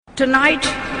Tonight,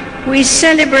 we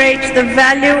celebrate the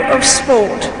value of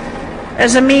sport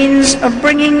as a means of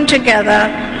bringing together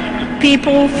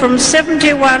people from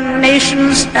 71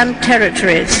 nations and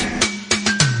territories.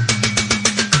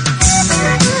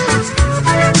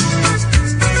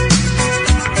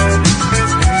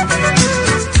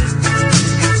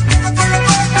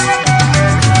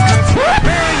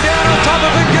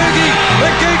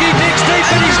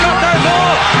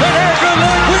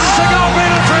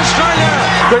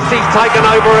 Christie's taken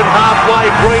over at halfway.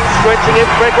 Green stretching it.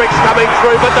 Frederick's coming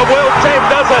through, but the world champ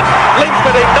doesn't.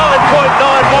 Linksford in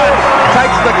 9.91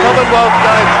 takes the Commonwealth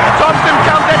Games. Thompson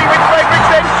comes in with Fredericks,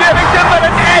 then Shirlington, but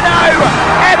it's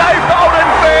Addo Golden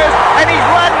first, and he's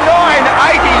run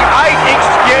 9.88.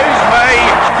 Excuse me.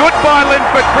 Goodbye,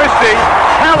 Linksford Christie.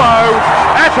 Hello,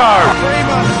 Atto.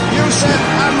 Freeman, Youssef,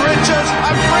 and Richards,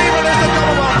 and Freeman is the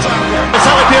Commonwealth champion.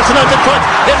 Sally Pearson out in front.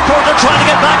 Here's Porter trying to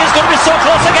get back. It's going to be so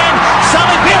close again.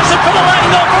 Sally Pearson for the line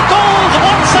though for gold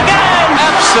once again.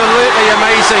 Absolutely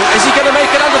amazing. Is he going to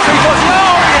make it under 340?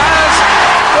 Oh, he has.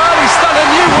 Well, he's done a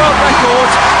new world record.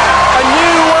 A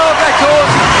new world record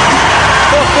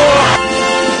for four.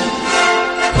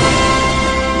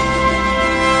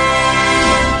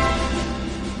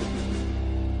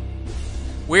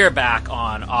 We're back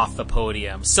on Off the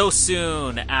Podium so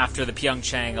soon after the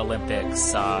Pyeongchang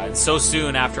Olympics, and so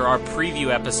soon after our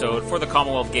preview episode for the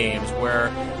Commonwealth Games,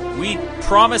 where we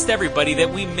promised everybody that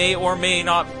we may or may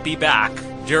not be back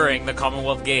during the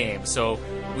Commonwealth Games. So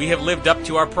we have lived up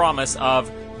to our promise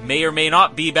of may or may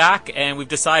not be back, and we've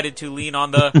decided to lean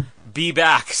on the be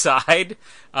back side.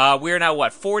 We're now,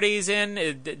 4 days in?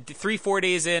 3-4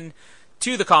 days in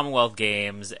to the Commonwealth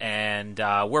Games, and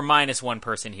we're minus one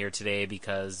person here today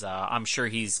because I'm sure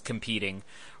he's competing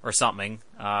or something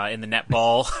in the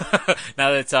netball.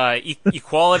 Now that it's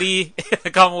equality in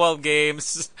the Commonwealth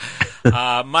Games.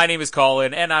 My name is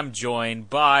Colin, and I'm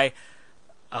joined by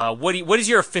what is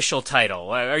your official title?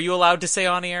 Are you allowed to say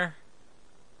on air?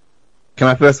 Can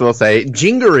I first of all say,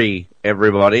 Jingery,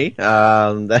 everybody.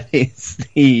 That is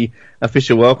the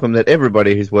official welcome that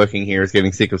everybody who's working here is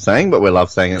getting sick of saying, but we love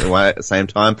saying it at the same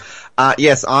time.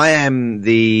 Yes, I am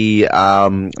the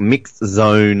mixed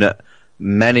zone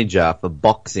manager for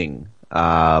boxing.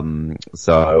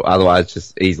 So otherwise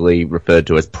just easily referred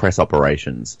to as press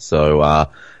operations. So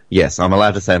yes, I'm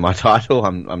allowed to say my title.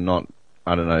 I'm not,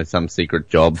 I don't know, some secret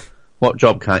job. What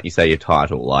job can't you say your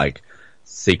title? Like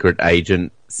secret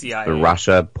agent CIA. For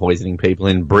Russia poisoning people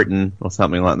in Britain or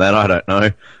something like that. I don't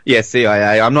know. Yeah,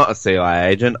 CIA. I'm not a CIA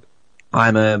agent.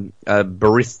 I'm a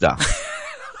barista.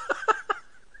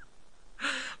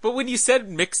 But when you said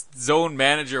mixed zone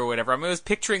manager or whatever, I was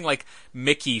picturing like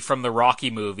Mickey from the Rocky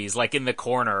movies, like in the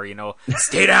corner,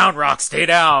 stay down, Rock, stay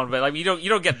down. But like you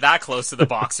don't get that close to the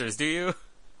boxers, do you?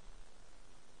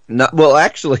 No, well,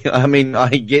 actually, I mean, I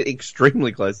get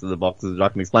extremely close to the boxes, as I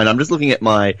can explain. I'm just looking at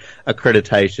my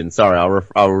accreditation. Sorry, I'll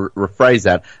rephrase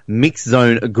that. Mixed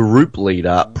Zone Group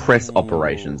Leader Press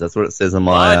Operations. That's what it says on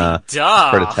my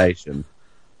accreditation.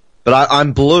 But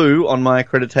I'm blue on my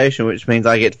accreditation, which means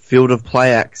I get field of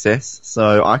play access,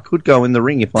 so I could go in the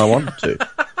ring if I wanted to.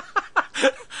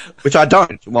 Which I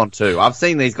don't want to. I've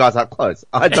seen these guys up close.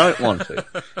 I don't want to.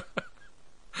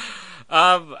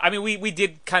 I mean, we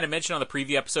did kind of mention on the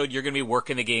preview episode you're going to be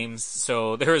working the games,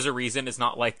 so there is a reason. It's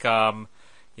not like,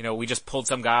 we just pulled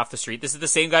some guy off the street. This is the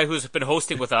same guy who's been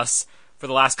hosting with us for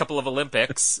the last couple of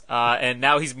Olympics, and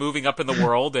now he's moving up in the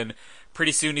world, and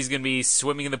pretty soon he's going to be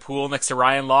swimming in the pool next to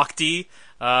Ryan Lochte,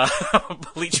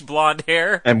 bleach blonde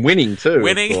hair. And winning, too.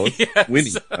 Winning, of course. Yes.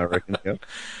 Winning, I reckon, yeah.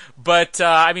 But,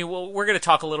 we're going to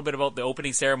talk a little bit about the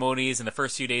opening ceremonies and the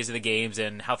first few days of the games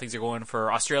and how things are going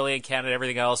for Australia and Canada and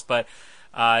everything else. But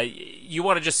you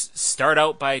want to just start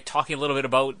out by talking a little bit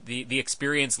about the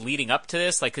experience leading up to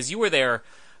this? Like, because you were there,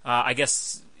 I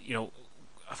guess,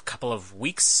 a couple of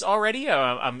weeks already.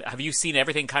 Have you seen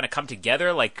everything kind of come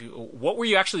together? Like, what were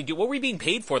you actually doing? What were you being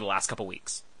paid for the last couple of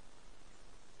weeks?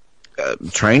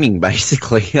 Training,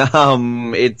 basically. I've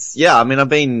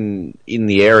been in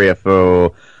the area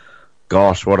for,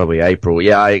 gosh, what are we, April?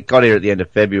 Yeah, I got here at the end of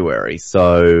February.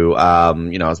 So, I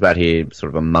was about here sort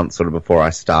of a month before I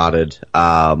started.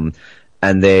 And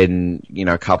then,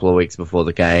 a couple of weeks before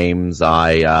the games,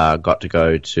 I got to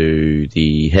go to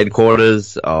the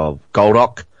headquarters of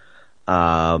Goldock,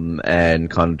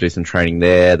 and kind of do some training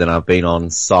there. Then I've been on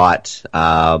site.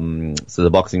 So the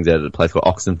boxing's at a place called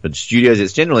Oxenford Studios.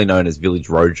 It's generally known as Village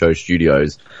Roadshow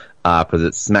Studios, because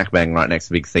it's smack bang right next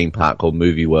to a big theme park called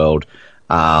Movie World.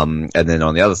 And then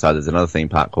on the other side, there's another theme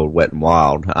park called Wet and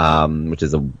Wild, which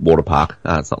is a water park.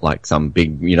 It's not like some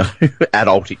big,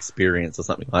 adult experience or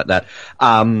something like that.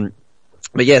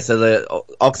 But yeah, so the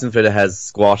Oxenford has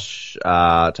squash,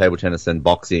 table tennis and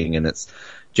boxing, and it's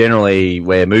generally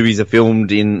where movies are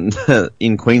filmed in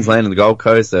in Queensland and the Gold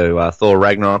Coast. So Thor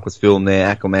Ragnarok was filmed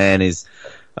there. Aquaman is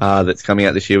that's coming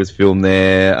out this year was filmed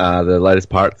there. The latest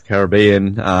Pirates of the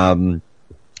Caribbean.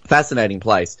 Fascinating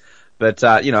place. But,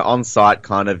 on site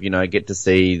kind of, get to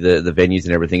see the venues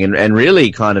and everything and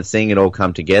really kind of seeing it all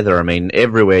come together. I mean,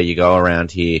 everywhere you go around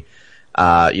here,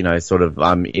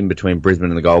 I'm in between Brisbane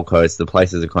and the Gold Coast. The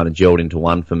places are kind of gelled into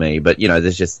one for me. But,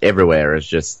 there's just everywhere is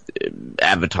just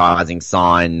advertising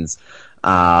signs.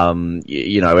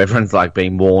 Everyone's like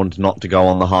being warned not to go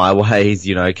on the highways,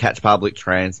 catch public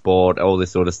transport, all this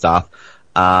sort of stuff.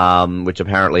 Which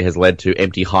apparently has led to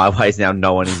empty highways now.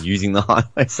 No one is using the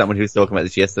highway. Someone who was talking about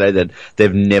this yesterday that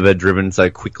they've never driven so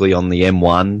quickly on the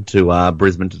M1 to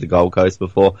Brisbane to the Gold Coast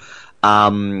before.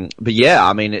 But yeah,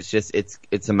 I mean,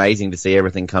 it's amazing to see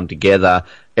everything come together.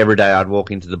 Every day I'd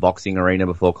walk into the boxing arena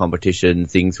before competition,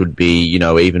 things would be,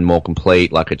 even more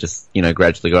complete. Like it just,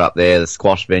 gradually got up there. The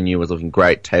squash venue was looking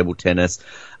great, table tennis.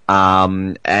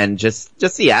 And just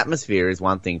the atmosphere is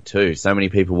one thing too. So many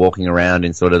people walking around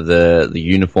in sort of the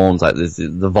uniforms, like there's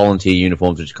the volunteer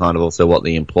uniforms, which are kind of also what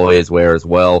the employers wear as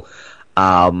well.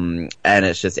 And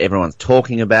it's just everyone's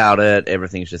talking about it.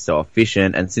 Everything's just so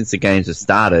efficient. And since the games have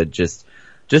started, just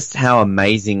how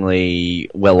amazingly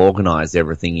well organized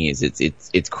everything is.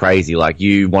 It's crazy. Like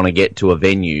you want to get to a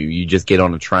venue, you just get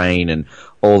on a train and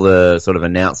all the sort of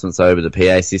announcements over the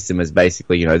PA system is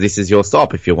basically, this is your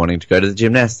stop if you're wanting to go to the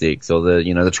gymnastics or the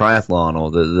triathlon or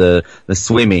the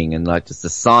swimming and like just the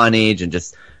signage and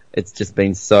it's just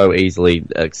been so easily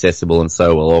accessible and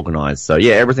so well organized. So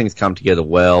yeah, everything's come together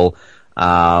well.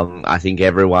 I think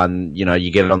everyone,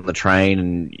 you get on the train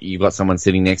and you've got someone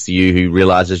sitting next to you who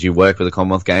realizes you work for the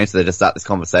Commonwealth Games, so they just start this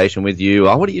conversation with you.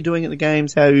 Oh, what are you doing at the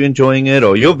Games? How are you enjoying it?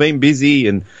 Or you've been busy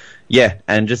and yeah,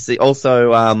 and just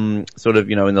also, sort of,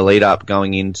 in the lead up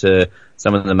going into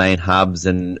some of the main hubs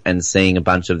and seeing a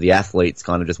bunch of the athletes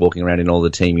kind of just walking around in all the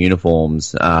team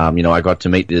uniforms. I got to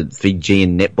meet the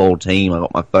Fijian netball team. I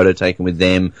got my photo taken with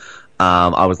them.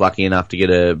 I was lucky enough to get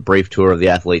a brief tour of the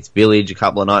athletes' village a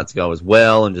couple of nights ago as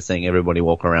well, and just seeing everybody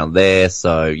walk around there.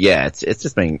 So yeah,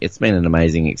 it's been an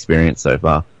amazing experience so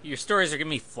far. Your stories are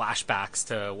giving me flashbacks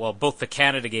to both the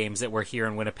Canada Games that were here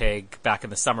in Winnipeg back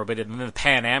in the summer, but in the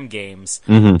Pan Am Games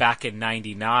back in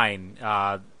 '99.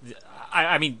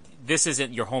 I mean, this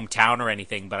isn't your hometown or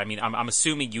anything, but I mean, I'm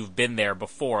assuming you've been there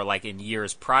before, like in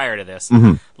years prior to this.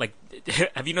 Like,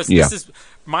 have you noticed? Yeah. This is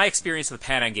my experience with the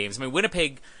Pan Am Games. I mean,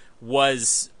 Winnipeg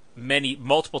was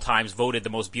multiple times voted the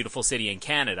most beautiful city in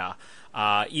Canada,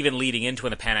 even leading into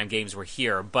when the Pan Am Games were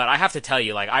here. But I have to tell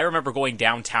you, like, I remember going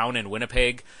downtown in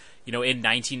Winnipeg, in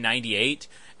 1998,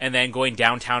 and then going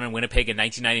downtown in Winnipeg in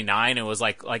 1999. It was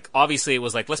like obviously it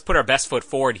was like, let's put our best foot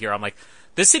forward here. I'm like,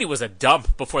 this city was a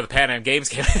dump before the Pan Am Games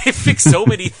came. They fixed so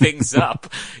many things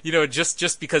up,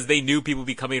 just because they knew people would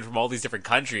be coming from all these different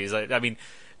countries. I mean,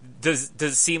 does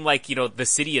it seem like, the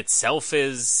city itself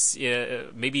is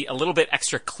maybe a little bit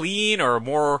extra clean or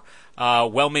more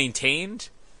well-maintained?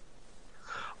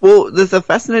 Well, the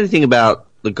fascinating thing about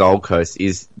the Gold Coast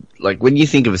is, like, when you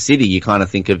think of a city, you kind of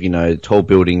think of, tall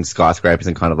buildings, skyscrapers,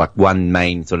 and kind of like one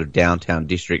main sort of downtown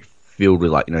district filled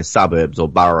with, like, suburbs or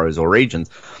boroughs or regions.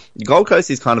 The Gold Coast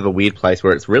is kind of a weird place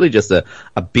where it's really just a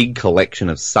big collection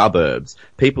of suburbs.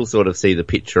 People sort of see the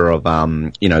picture of,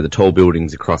 the tall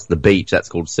buildings across the beach. That's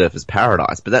called Surfers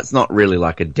Paradise, but that's not really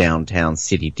like a downtown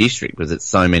city district because it's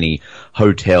so many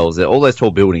hotels. All those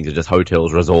tall buildings are just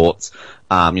hotels, resorts,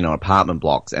 apartment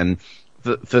blocks. And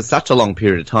for such a long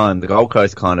period of time, the Gold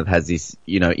Coast kind of has this,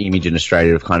 image in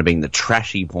Australia of kind of being the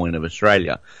trashy point of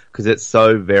Australia because it's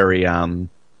so very,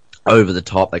 over the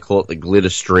top. They call it the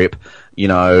glitter strip,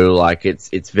 like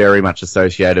it's very much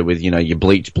associated with, your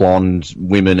bleach blonde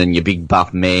women and your big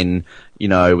buff men,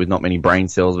 with not many brain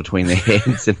cells between their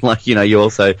heads. And like,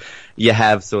 you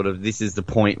have sort of, this is the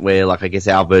point where, like, I guess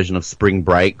our version of spring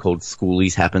break called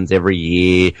Schoolies happens every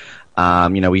year.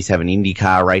 We used to have an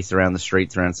IndyCar race around the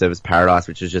streets around Surfers Paradise,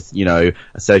 which is just,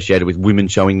 associated with women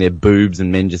showing their boobs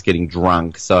and men just getting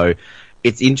drunk. So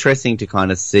it's interesting to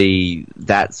kind of see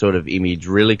that sort of image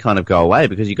really kind of go away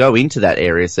because you go into that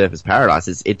area, Surfers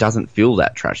Paradise, it doesn't feel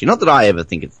that trashy. Not that I ever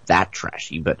think it's that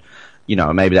trashy, but,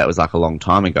 maybe that was like a long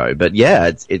time ago. But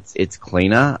yeah, it's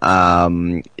cleaner.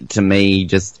 To me,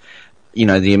 just,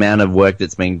 the amount of work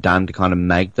that's being done to kind of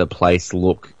make the place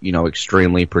look,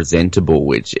 extremely presentable,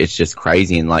 which it's just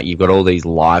crazy. And like, you've got all these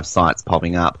live sites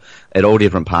popping up at all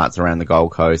different parts around the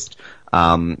Gold Coast.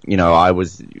 I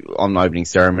was on opening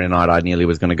ceremony night. I nearly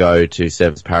was going to go to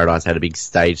Surfers Paradise. Had a big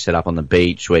stage set up on the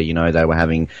beach where they were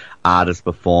having artists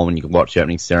perform, and you could watch the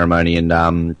opening ceremony.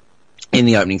 And in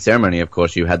the opening ceremony, of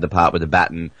course, you had the part where the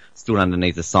baton stood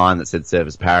underneath a sign that said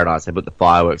Surfers Paradise. They put the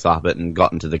fireworks up it and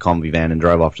got into the combi van and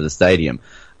drove off to the stadium.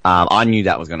 I knew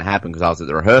that was going to happen because I was at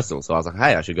the rehearsal, so I was like,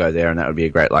 hey, I should go there, and that would be a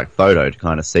great photo to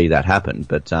kind of see that happen.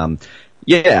 But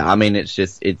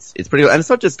it's pretty, and it's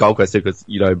not just Gold Coast too, because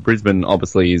Brisbane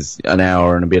obviously is an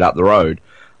hour and a bit up the road.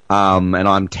 And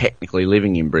I'm technically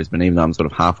living in Brisbane, even though I'm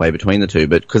sort of halfway between the two.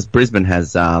 But because Brisbane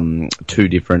has two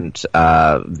different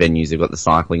venues, they've got the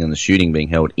cycling and the shooting being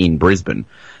held in Brisbane.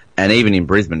 And even in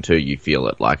Brisbane too, you feel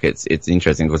it. It's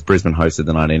interesting because Brisbane hosted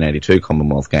the 1982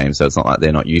 Commonwealth Games, so it's not like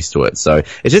they're not used to it. So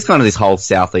it's just kind of this whole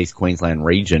southeast Queensland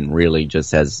region really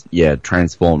just has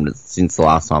transformed since the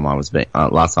last time I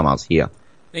was here.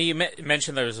 Now, you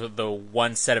mentioned there was the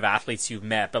one set of athletes you've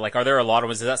met, but are there a lot of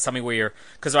ones? Is that something where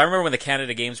because I remember when the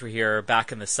Canada Games were here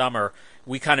back in the summer,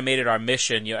 we kind of made it our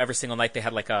mission. Every single night they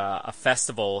had a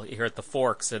festival here at the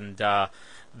Forks, and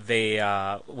they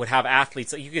would have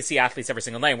athletes. You could see athletes every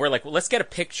single night. And we're like, well, let's get a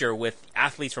picture with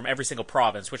athletes from every single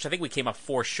province, which I think we came up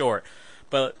 4 short.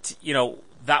 But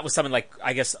that was something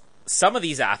I guess some of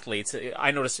these athletes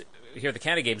I noticed here at the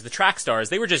Canada Games, the track stars,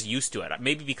 they were just used to it.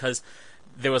 Maybe because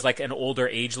there was an older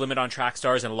age limit on track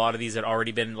stars, and a lot of these had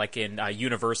already been in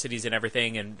universities and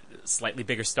everything, and slightly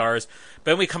bigger stars.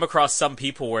 But then we come across some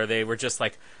people where they were just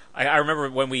I remember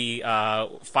when we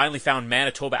finally found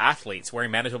Manitoba athletes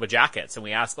wearing Manitoba jackets, and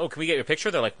we asked, "Oh, can we get your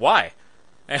picture?" They're like, "Why?"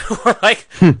 And we're like,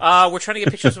 "We're trying to get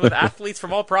pictures with athletes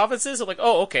from all provinces." I'm like,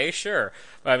 "Oh, okay, sure."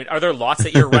 I mean, are there lots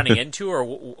that you're running into, or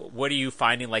what are you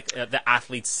finding? The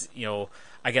athletes,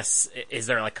 I guess, is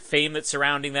there fame that's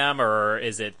surrounding them, or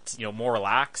is it more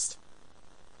relaxed?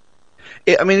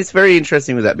 It's very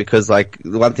interesting with that because, the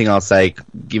one thing I'll say,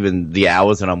 given the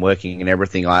hours that I'm working and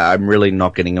everything, I'm really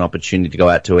not getting an opportunity to go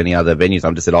out to any other venues.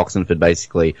 I'm just at Oxenford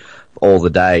basically all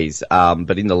the days.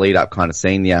 But in the lead up, kind of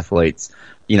seeing the athletes,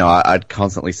 I'd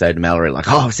constantly say to Mallory, oh,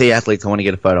 I see athletes, I want to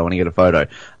get a photo.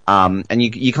 And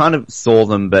you kind of saw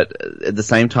them, but at the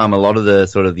same time, a lot of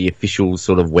the officials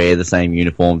sort of wear the same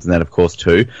uniforms and that, of course,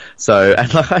 too. So,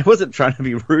 and I wasn't trying to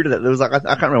be rude at it. There was I can't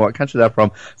remember what country they're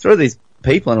from. Sort of these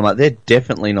people, and I'm like, they're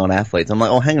definitely not athletes. I'm like,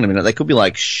 oh, hang on a minute, they could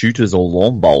be shooters or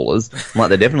lawn bowlers. I'm like,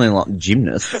 they're definitely not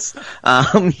gymnasts. They're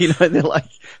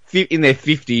in their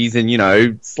 50s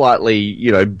and,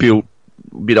 slightly, built,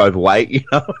 a bit overweight,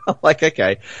 I'm like,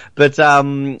 okay. But,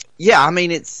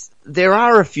 there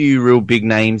are a few real big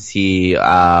names here.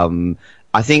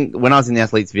 I think when I was in the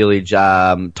Athletes Village,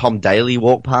 Tom Daley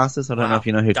walked past us. I don't know if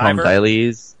you know who diver. Tom Daley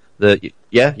is. The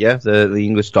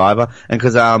English diver. And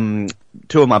because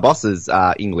two of my bosses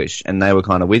are English, and they were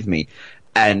kind of with me,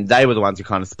 and they were the ones who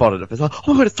kind of spotted it. It's like,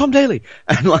 oh my god, it's Tom Daley,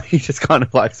 and he just kind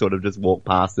of sort of just walked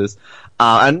past us.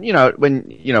 And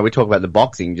when we talk about the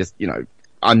boxing, just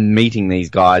I'm meeting these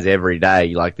guys every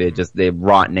day. They're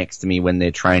right next to me when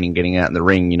they're training, getting out in the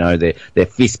ring. They're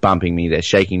fist bumping me. They're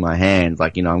shaking my hands.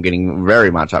 I'm getting very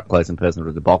much up close and personal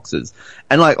with the boxers.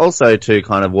 And also to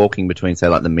kind of walking between, say,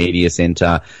 the media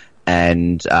centre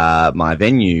and my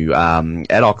venue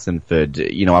at Oxenford,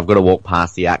 I've got to walk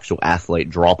past the actual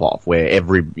athlete drop-off where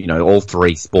all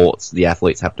 3 sports, the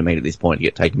athletes have to meet at this point to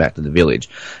get taken back to the village.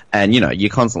 And,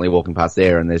 you're constantly walking past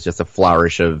there, and there's just a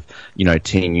flourish of,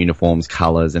 team uniforms,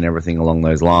 colours, and everything along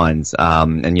those lines.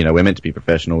 And, we're meant to be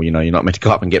professional, you're not meant to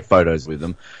go up and get photos with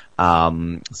them.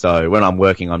 So when I'm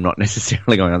working, I'm not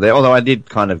necessarily going on there, although I did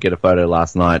kind of get a photo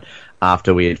last night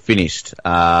after we had finished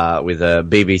with a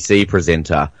BBC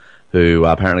presenter who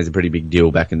apparently is a pretty big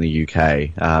deal back in the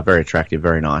UK. Very attractive,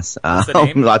 very nice. What's the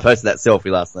name? I posted that selfie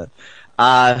last night.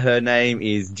 Her name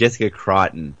is Jessica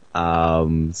Crichton.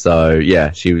 So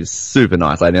yeah, she was super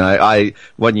nice.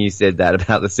 When you said that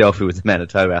about the selfie with the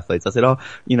Manitoba athletes, I said, oh,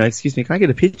 excuse me, can I get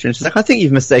a picture? And she's like, I think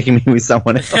you've mistaken me with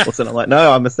someone else. And I'm like,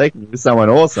 no, I'm mistaken you with someone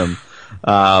awesome.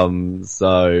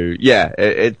 So yeah,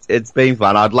 it's been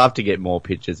fun. I'd love to get more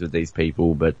pictures with these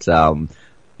people, but,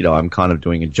 I'm kind of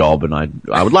doing a job, and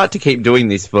I would like to keep doing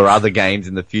this for other games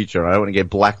in the future. I don't want to get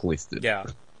blacklisted. Yeah.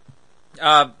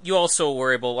 You also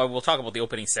were able, we'll talk about the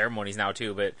opening ceremonies now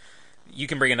too, but you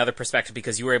can bring another perspective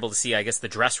because you were able to see, I guess, the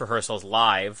dress rehearsals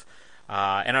live.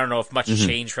 And I don't know if much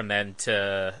changed from then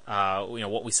to,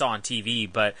 what we saw on TV,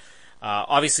 but,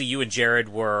 obviously you and Jared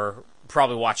were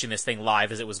probably watching this thing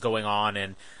live as it was going on.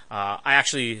 And, I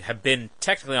actually have been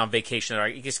technically on vacation, or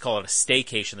I guess call it a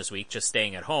staycation this week, just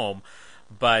staying at home.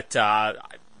 But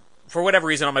for whatever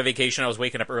reason on my vacation, I was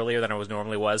waking up earlier than I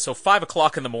normally was. So 5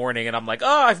 o'clock in the morning, and I'm like,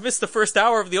 oh, I've missed the first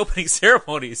hour of the opening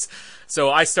ceremonies. So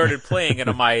I started playing it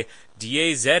on my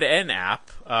DAZN app,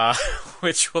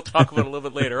 which we'll talk about a little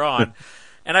bit later on.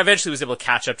 And I eventually was able to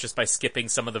catch up just by skipping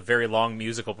some of the very long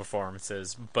musical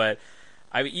performances. But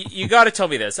you got to tell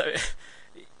me this.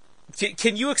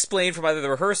 Can you explain from either the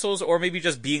rehearsals or maybe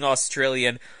just being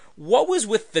Australian, what was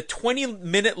with the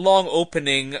 20-minute long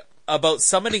opening about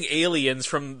summoning aliens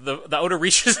from the outer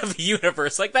reaches of the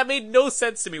universe? Like, that made no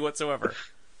sense to me whatsoever.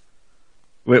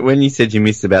 When you said you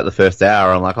missed about the first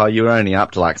hour, I'm like, oh, you were only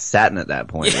up to like Saturn at that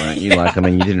point, weren't you? Like, I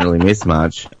mean, you didn't really miss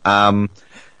much.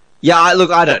 Yeah, look,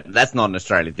 that's not an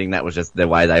Australian thing. That was just the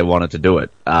way they wanted to do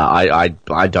it. I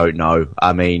don't know.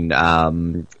 I mean,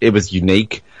 it was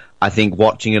unique. I think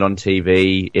watching it on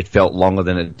TV, it felt longer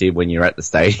than it did when you're at the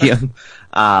stadium.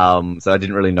 So I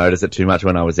didn't really notice it too much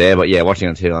when I was there. But yeah, watching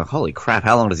it on TV, I'm like, holy crap,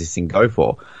 how long does this thing go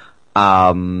for?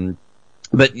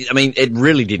 But I mean, it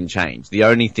really didn't change. The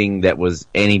only thing that was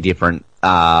any different,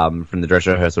 from the dress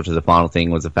rehearsal to the final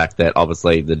thing was the fact that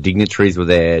obviously the dignitaries were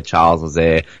there, Charles was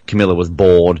there, Camilla was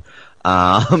bored,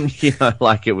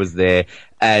 like it was there.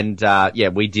 And,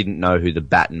 we didn't know who the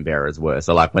baton bearers were.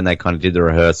 So like when they kind of did the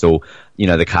rehearsal,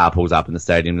 the car pulls up in the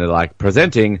stadium, they're like,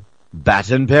 presenting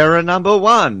baton bearer number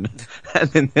 1. And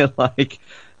then they're like,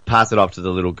 pass it off to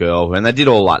the little girl. And they did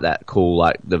all like that cool,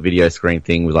 like the video screen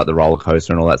thing with like the roller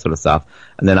coaster and all that sort of stuff.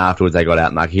 And then afterwards they got out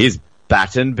and like, here's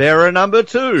baton bearer number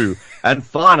 2. And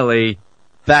finally,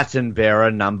 baton bearer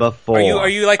number 4. Are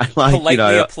you like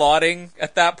politely applauding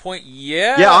at that point?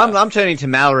 Yeah. Yeah, I'm turning to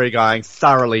Mallory going,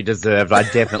 thoroughly deserved. I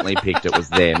definitely picked it was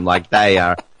them. Like, they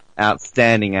are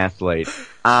outstanding athletes.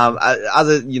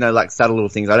 Other, like subtle little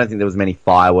things. I don't think there was many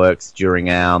fireworks during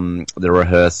the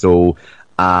rehearsal.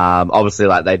 Obviously,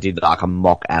 like, they did like a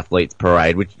mock athletes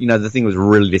parade, which, the thing was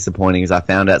really disappointing is I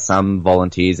found out some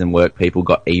volunteers and work people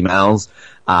got emails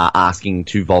asking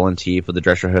to volunteer for the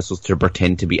dress rehearsals to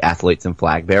pretend to be athletes and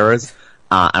flag bearers.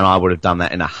 And I would have done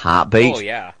that in a heartbeat. Oh,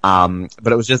 yeah.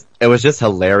 But it was just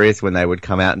hilarious when they would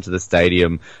come out into the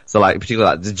stadium. So like,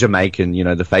 particularly like the Jamaican,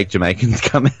 the fake Jamaicans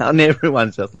come out and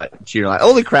everyone's just like cheering, like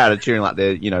all the crowd are cheering like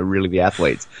they're, really the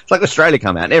athletes. It's like Australia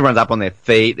come out and everyone's up on their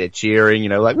feet, they're cheering,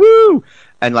 like woo!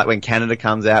 And like when Canada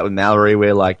comes out with Mallory,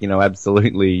 we're like,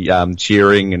 absolutely,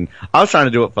 cheering. And I was trying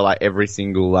to do it for like every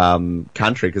single,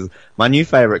 country because my new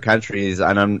favorite country is,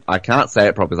 and I can't say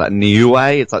it properly, it's like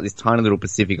Niue. It's like this tiny little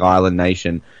Pacific island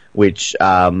nation, which,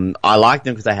 I liked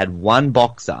them because they had one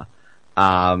boxer,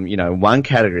 one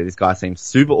category. This guy seems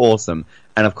super awesome.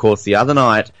 And of course, the other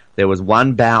night, there was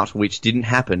one bout which didn't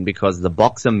happen because the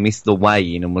boxer missed the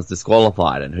weigh-in and was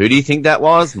disqualified. And who do you think that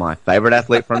was? My favourite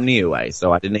athlete from Niue.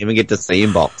 So I didn't even get to see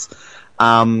him box. But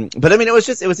I mean, it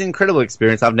was an incredible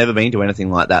experience. I've never been to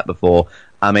anything like that before.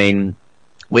 I mean,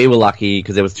 we were lucky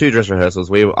because there was 2 dress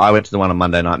rehearsals. I went to the one on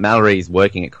Monday night. Mallory's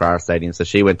working at Carrara Stadium, so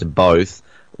she went to both.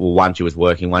 Well, one she was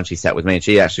working, one she sat with me, and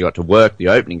she actually got to work the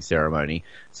opening ceremony.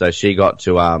 So she got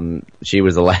to, she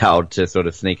was allowed to sort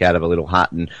of sneak out of a little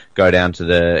hut and go down to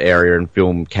the area and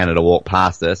film Canada walk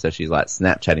past her. So she's like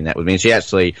Snapchatting that with me. And she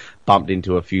actually bumped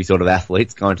into a few sort of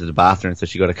athletes going to the bathroom. So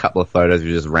she got a couple of photos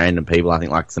with just random people. I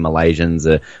think like some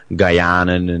Malaysians,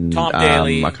 Guyanan, and Tom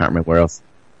Daley. I can't remember where else.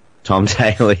 Tom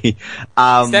Daley.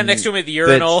 Stand next to him at the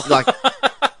urinal. Like,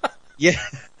 yeah.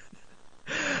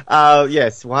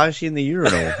 Yes. Why is she in the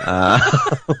urinal?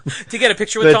 To get a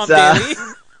picture with Tom Daley?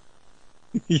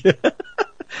 Yeah.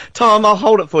 Tom, I'll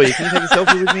hold it for you. Can you take a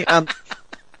selfie with me?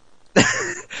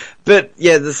 But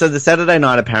yeah, so the Saturday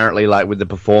night apparently, like with the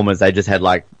performers, they just had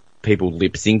like people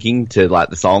lip syncing to like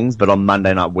the songs. But on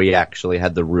Monday night, we actually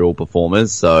had the real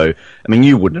performers. So I mean,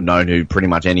 you wouldn't have known who pretty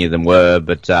much any of them were.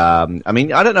 But I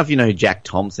mean, I don't know if you know who Jack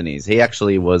Thompson is. He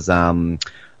actually was Owen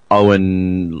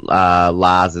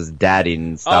Lars's dad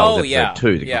in Star Wars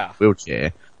Episode 2, the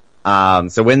wheelchair.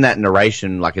 So when that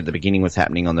narration, like at the beginning, was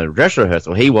happening on the dress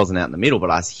rehearsal, he wasn't out in the middle, but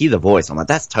I hear the voice. I'm like,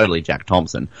 that's totally Jack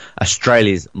Thompson,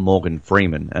 Australia's Morgan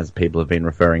Freeman, as people have been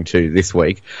referring to this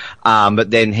week.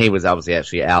 But then he was obviously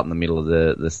actually out in the middle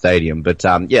of the stadium. But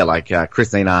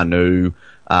Christine Arnoux,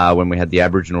 when we had the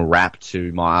Aboriginal rap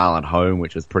to My Island Home,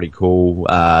 which was pretty cool.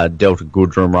 Delta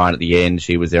Goodrum right at the end.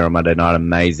 She was there on Monday night.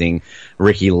 Amazing.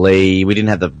 Ricky Lee. We didn't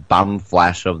have the bum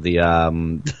flash of the,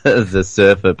 the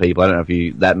surfer people. I don't know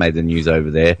if that made the news over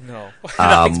there. No.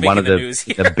 One of the news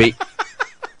here.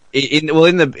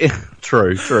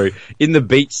 True. In the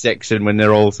beach section, when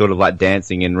they're all sort of like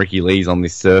dancing and Ricky Lee's on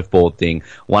this surfboard thing,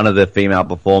 one of the female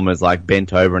performers like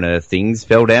bent over and her things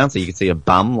fell down, so you could see a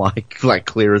bum like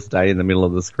clear as day in the middle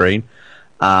of the screen.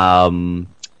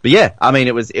 But yeah, I mean,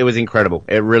 it was incredible.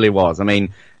 It really was. I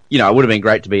mean, you know, it would have been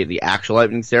great to be at the actual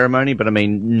opening ceremony, but I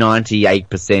mean,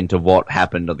 98% of what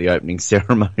happened at the opening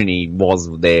ceremony was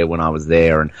there when I was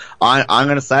there, and I'm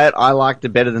going to say it, I liked it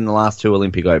better than the last two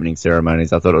Olympic opening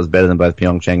ceremonies. I thought it was better than both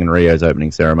Pyeongchang and Rio's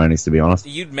opening ceremonies, to be honest.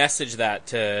 You'd message that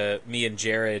to me and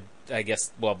Jared, I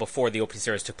guess, well, before the opening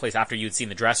ceremonies took place, after you'd seen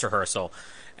the dress rehearsal.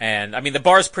 And, I mean, the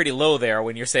bar's pretty low there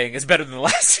when you're saying it's better than the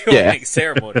last two opening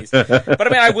ceremonies. But, I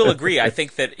mean, I will agree. I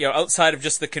think that, you know, outside of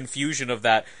just the confusion of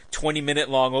that 20-minute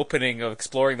long opening of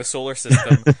exploring the solar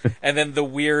system, and then the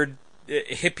weird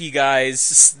hippie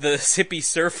guys, the hippie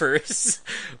surfers,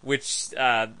 which...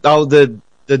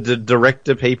 The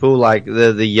director people, like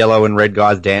the yellow and red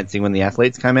guys dancing when the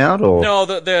athletes came out, or no,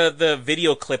 the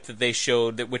video clip that they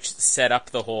showed, which set up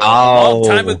the whole long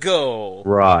time ago,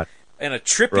 right? And a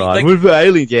trippy, right. Like, with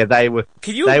aliens, yeah, they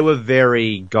were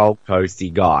very Gold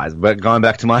Coasty guys. But going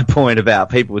back to my point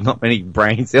about people with not many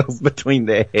brain cells between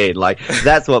their head, like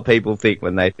that's what people think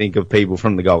when they think of people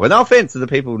from the Gold Coast. No offense to the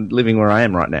people living where I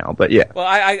am right now, but yeah. Well,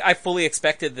 I fully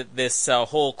expected that this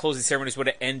whole closing ceremonies would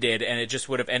have ended, and it just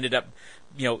would have ended up,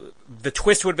 you know, the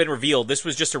twist would have been revealed. This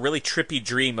was just a really trippy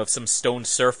dream of some stone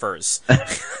surfers.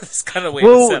 It's kind of the way it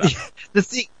was set up.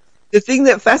 The thing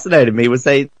that fascinated me was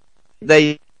they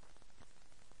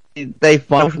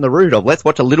fall from the root of, let's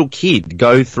watch a little kid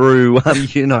go through,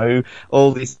 you know,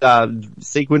 all these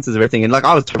sequences of everything. And, like,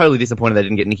 I was totally disappointed they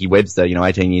didn't get Nikki Webster, you know,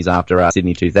 18 years after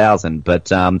Sydney 2000. But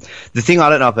the thing, I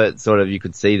don't know if it sort of you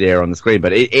could see there on the screen,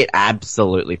 but it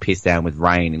absolutely pissed down with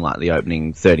rain in, like, the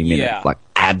opening 30 minutes. Yeah. Like,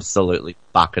 absolutely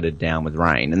bucketed down with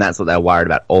rain. And that's what they were worried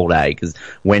about all day, because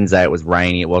Wednesday it was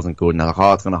rainy, it wasn't good. And they're like,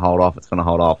 oh, it's going to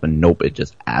hold off. And nope, it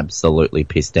just absolutely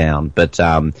pissed down. But,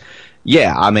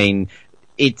 yeah, I mean...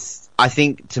 I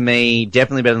think, to me,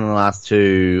 definitely better than the last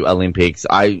two Olympics.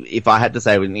 If I had to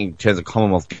say in terms of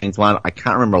Commonwealth Games one, I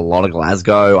can't remember a lot of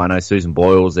Glasgow. I know Susan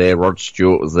Boyle was there, Rod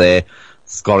Stewart was there,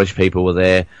 Scottish people were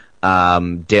there.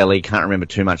 Delhi, can't remember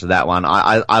too much of that one.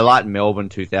 I liked Melbourne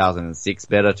 2006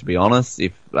 better, to be honest.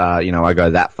 If, you know, I go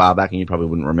that far back, and you probably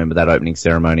wouldn't remember that opening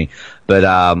ceremony. But,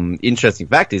 interesting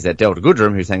fact is that Delta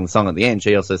Goodrem, who sang the song at the end,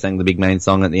 she also sang the big main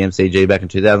song at the MCG back in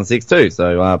 2006 too.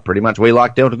 So, pretty much we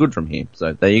like Delta Goodrem here.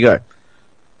 So, there you go.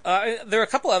 There are a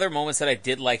couple other moments that I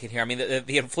did like in here. I mean, the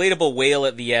inflatable whale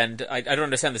at the end, I don't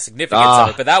understand the significance of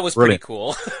it, but that was brilliant. Pretty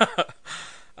cool.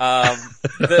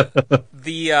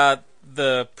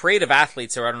 The parade of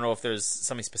athletes, or I don't know if there's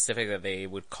something specific that they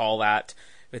would call that,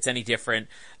 if it's any different,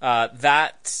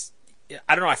 that,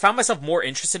 I don't know, I found myself more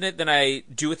interested in it than I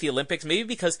do with the Olympics, maybe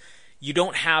because you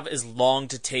don't have as long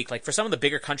to take. Like, for some of the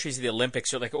bigger countries of the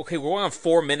Olympics, you're like, okay, we're going on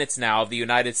 4 minutes now of the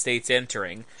United States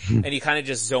entering, and you kind of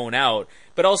just zone out.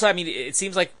 But also, I mean, it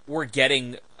seems like we're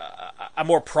getting a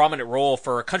more prominent role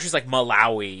for countries like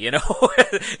Malawi, you know?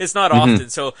 It's not often,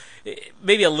 so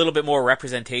maybe a little bit more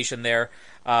representation there.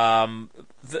 The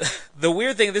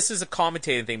weird thing, this is a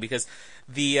commentating thing, because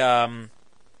the I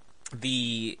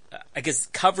guess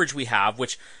coverage we have,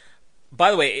 which, by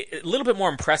the way, a little bit more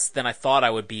impressed than I thought I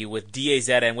would be with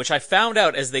DAZN, which I found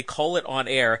out, as they call it on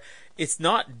air, it's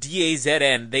not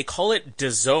DAZN, they call it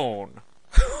DAZN,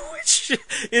 which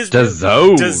is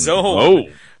DAZN.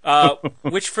 DAZN.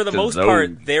 Which for the most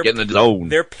part,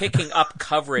 they're picking up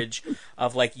coverage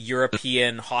of, like,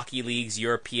 European hockey leagues,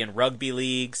 European rugby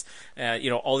leagues,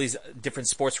 you know, all these different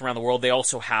sports around the world. They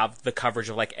also have the coverage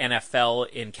of, like, NFL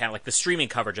in Canada, like the streaming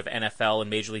coverage of NFL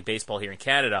and Major League Baseball here in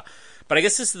Canada. But I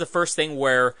guess this is the first thing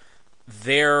where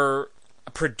they're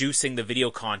producing the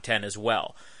video content as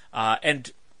well.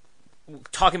 And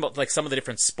talking about, like, some of the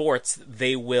different sports,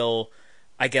 they will,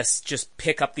 I guess, just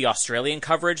pick up the Australian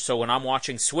coverage. So when I'm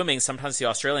watching swimming, sometimes the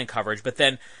Australian coverage, but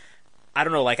then, I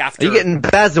don't know, like, after... Are you getting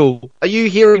Basil? Are you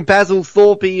hearing Basil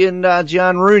Thorpe and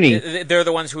Gian Rooney? They're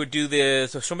the ones who would do the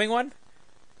swimming one?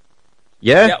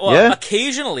 Yeah.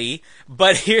 Occasionally,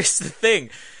 but here's the thing.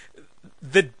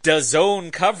 The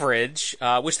DAZN coverage,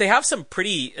 which they have some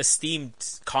pretty esteemed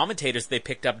commentators they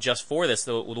picked up just for this.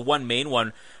 The one main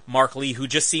one, Mark Lee, who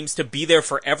just seems to be there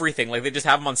for everything. Like, they just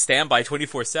have him on standby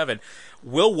 24/7.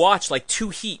 We'll watch, like,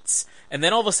 2 heats, and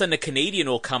then all of a sudden a Canadian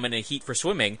will come in a heat for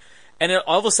swimming, and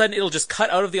all of a sudden it'll just cut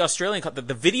out of the Australian cut.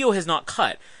 The video has not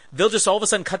cut. They'll just all of a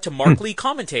sudden cut to Mark Lee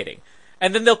commentating.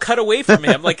 And then they'll cut away from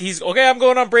him, like, he's, okay, I'm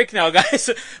going on break now,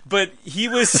 guys. But he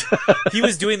was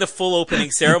doing the full opening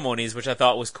ceremonies, which I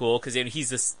thought was cool, because he's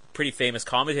this pretty famous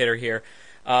commentator here.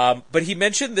 But he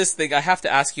mentioned this thing I have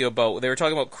to ask you about. They were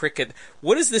talking about cricket.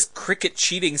 What is this cricket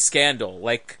cheating scandal?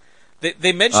 Like,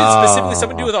 they mentioned specifically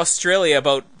something to do with Australia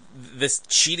about this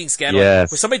cheating scandal.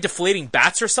 Yes. Was somebody deflating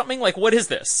bats or something? Like, what is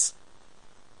this?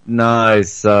 No,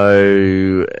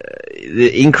 so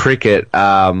in cricket,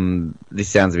 this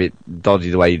sounds a bit dodgy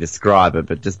the way you describe it,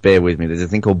 but just bear with me. There's a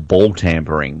thing called ball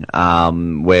tampering,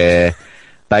 where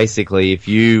basically if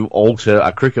you alter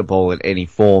a cricket ball in any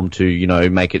form to,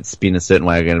 make it spin a certain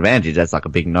way or get an advantage, that's like a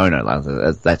big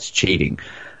no-no. That's cheating.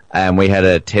 And we had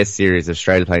a test series of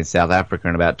Australia playing South Africa,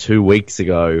 and about 2 weeks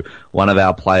ago, one of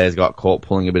our players got caught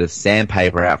pulling a bit of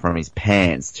sandpaper out from his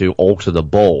pants to alter the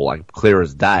ball, like clear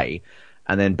as day.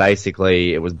 And then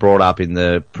basically it was brought up in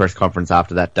the press conference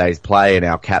after that day's play, and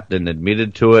our captain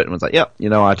admitted to it and was like, yep,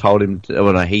 I told him to,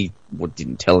 well, no, he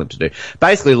didn't tell him to do.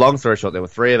 Basically, long story short, there were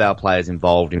 3 of our players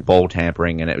involved in ball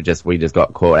tampering, and we just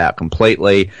got caught out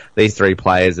completely. These 3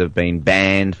 players have been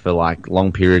banned for like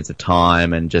long periods of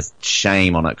time, and just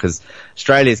shame on it, because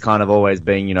Australia's kind of always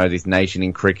been, this nation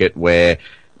in cricket where,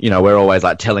 we're always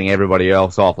like telling everybody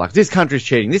else off, like, this country's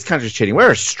cheating. We're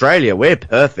Australia, we're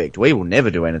perfect, we will never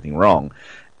do anything wrong.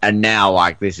 And now,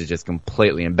 like, this is just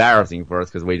completely embarrassing for us,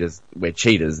 because we're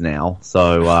cheaters now.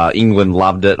 So, England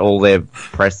loved it, all their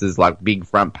presses, like, big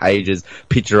front pages,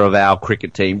 picture of our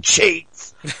cricket team,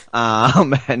 cheats!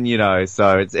 So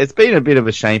it's been a bit of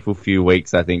a shameful few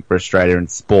weeks, I think, for Australia in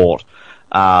sport.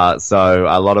 So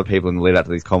a lot of people in the lead up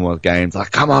to these Commonwealth Games,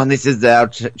 like, come on, this is our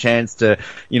chance to,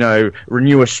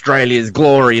 renew Australia's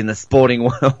glory in the sporting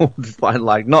world by,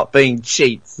 like, not being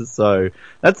cheats. So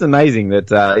that's amazing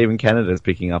that even Canada's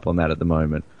picking up on that at the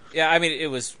moment. Yeah, I mean, it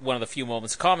was one of the few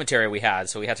moments of commentary we had,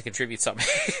 so we had to contribute something.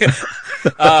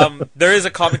 There is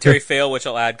a commentary fail, which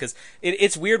I'll add, because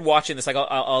it's weird watching this. Like,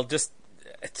 I'll just...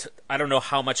 I don't know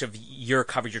how much of your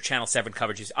coverage, your Channel 7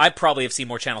 coverage is. I probably have seen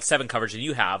more Channel 7 coverage than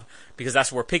you have, because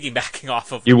that's what we're piggybacking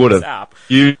off of this app.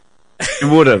 You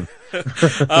would have.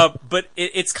 But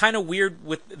it's kind of weird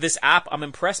with this app. I'm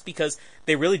impressed because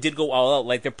they really did go all out.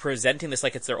 Like, they're presenting this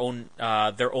like it's their own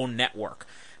network.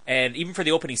 And even for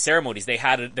the opening ceremonies, they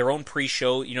had their own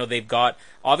pre-show. They've got...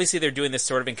 Obviously, they're doing this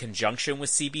sort of in conjunction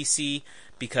with CBC,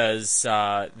 because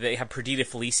they have Perdita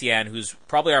Felician, who's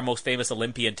probably our most famous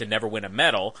Olympian to never win a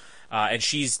medal, and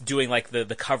she's doing like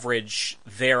the coverage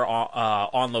there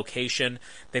on location.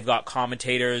 They've got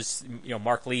commentators,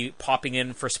 Mark Lee popping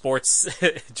in for sports,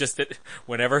 just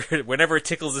whenever it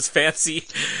tickles his fancy.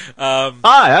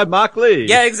 Hi, I'm Mark Lee.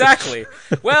 Yeah, exactly.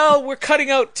 Well, we're cutting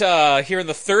out here in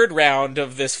the 3rd round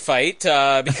of this fight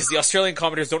because the Australian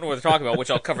commentators don't know what they're talking about,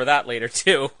 which I'll cover that later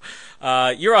too.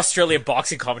 Your Australian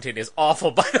boxing commentating is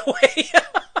awful, by the way.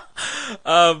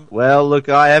 Well, look,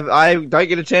 I don't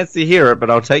get a chance to hear it, but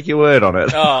I'll take your word on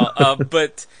it.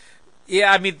 But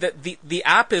yeah, I mean, the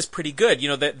app is pretty good.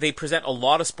 They present a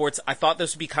lot of sports. I thought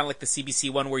this would be kind of like the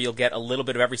CBC one, where you'll get a little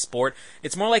bit of every sport.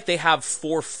 It's more like they have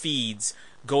 4 feeds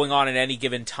going on at any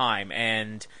given time,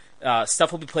 and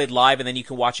stuff will be played live, and then you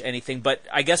can watch anything. But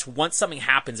I guess once something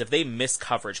happens, if they miss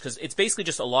coverage, because it's basically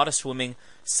just a lot of swimming,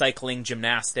 cycling,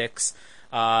 gymnastics,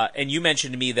 and you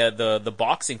mentioned to me the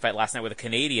boxing fight last night with a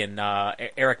Canadian,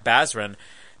 Eric Bazran,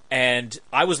 and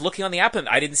I was looking on the app and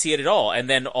I didn't see it at all. And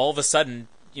then all of a sudden,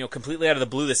 completely out of the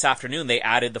blue this afternoon, they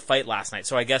added the fight last night.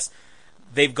 So I guess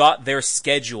they've got their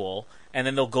schedule, and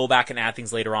then they'll go back and add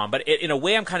things later on. But in a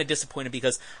way, I'm kind of disappointed,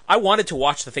 because I wanted to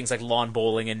watch the things like lawn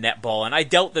bowling and netball, and I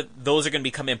doubt that those are going to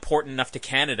become important enough to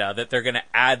Canada that they're going to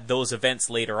add those events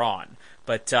later on.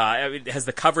 But has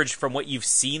the coverage from what you've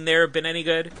seen there been any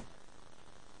good?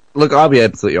 Look, I'll be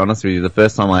absolutely honest with you. The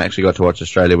first time I actually got to watch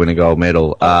Australia win a gold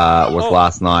medal was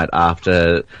last night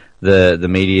after the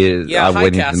media. Yeah, I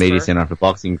went Casper. into the media centre after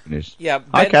boxing finished. Yeah,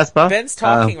 hi, Casper. Ben's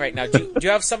talking right now. Do you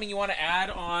have something you want to add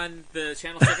on the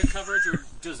Channel 7 coverage or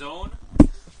DAZN?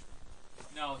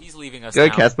 No, he's leaving us now.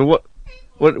 Go, Casper. What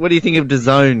do you think of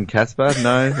DAZN, Casper?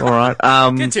 No? All right.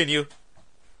 Continue.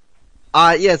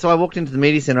 Yeah, so I walked into the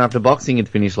media centre after boxing had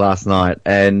finished last night,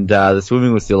 and the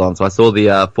swimming was still on, so I saw the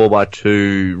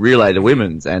 4x2 relay, the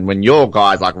women's, and when your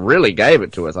guys really gave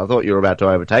it to us, I thought you were about to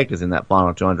overtake us in that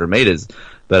final 200 metres,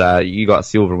 but you got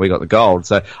silver and we got the gold,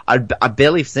 so I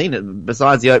barely seen it,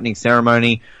 besides the opening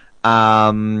ceremony.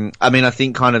 I mean, I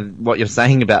think kind of what you're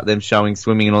saying about them showing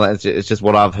swimming and all that, it's just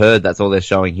what I've heard, that's all they're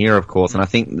showing here, of course, and I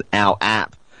think our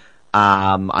app,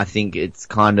 I think it's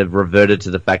kind of reverted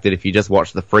to the fact that if you just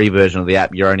watch the free version of the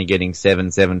app, you're only getting 7,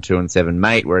 7-2 and 7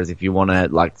 mate, whereas if you want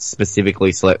to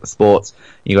specifically select the sports,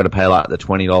 you got to pay the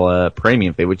 $20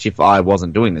 premium fee, which if I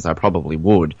wasn't doing this, I probably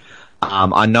would.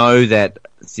 I know that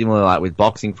similar with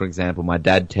boxing, for example, my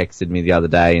dad texted me the other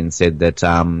day and said that,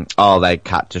 they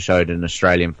cut to show an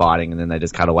Australian fighting and then they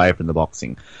just cut away from the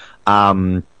boxing.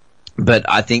 But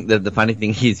I think that the funny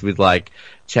thing is with like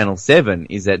Channel 7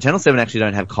 is that Channel 7 actually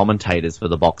don't have commentators for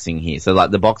the boxing here. So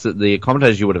like the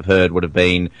commentators you would have heard would have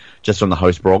been just from the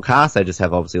host broadcast. They just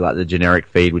have obviously like the generic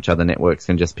feed which other networks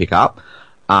can just pick up.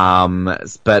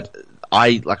 But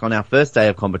on our first day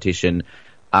of competition,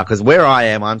 because where I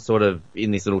am, I'm sort of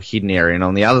in this little hidden area, and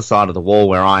on the other side of the wall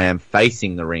where I am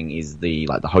facing the ring is the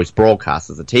host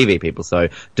broadcasters, the TV people. So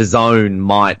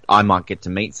DAZN I might get to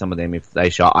meet some of them if they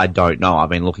show. I don't know. I've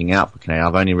been looking out for Canada.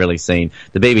 I've only really seen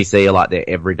the BBC are like their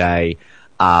everyday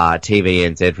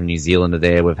TVNZ from New Zealand are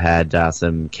there. We've had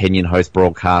some Kenyan host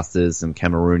broadcasters, some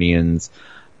Cameroonians,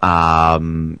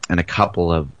 and a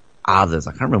couple of others.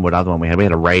 I can't remember what other one we had. We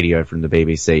had a radio from the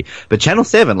BBC. But Channel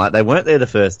 7, like, they weren't there the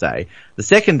first day. The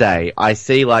second day, I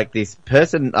see, like, this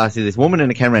woman in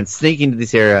a cameraman sneak into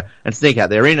this area and sneak out.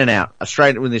 They're in and out,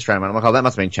 straight with the Australian one. I'm like, oh, that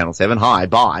must have been Channel 7. Hi,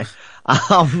 bye.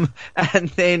 And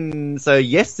then, so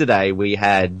yesterday we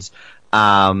had,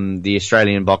 the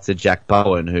Australian boxer Jack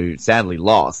Bowen, who sadly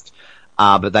lost.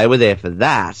 But they were there for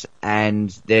that,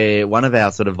 and one of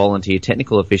our sort of volunteer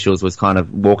technical officials was kind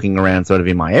of walking around sort of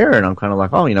in my area, and I'm kind of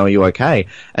like, oh, are you okay?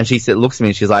 And she looks at me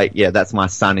and she's like, yeah, that's my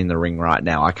son in the ring right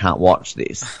now. I can't watch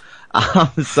this.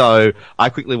 So I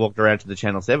quickly walked around to the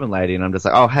Channel 7 lady and I'm just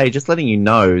like, oh, hey, just letting you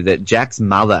know that Jack's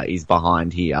mother is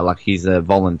behind here. Like, he's a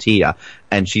volunteer.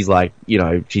 And she's like,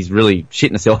 she's really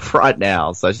shitting herself right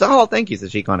now. So she's like, oh, thank you. So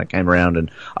she kind of came around,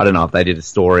 and I don't know if they did a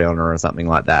story on her or something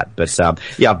like that. But,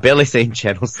 yeah, I've barely seen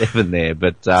Channel 7 there.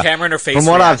 But, camera in her face, from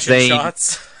what I've seen,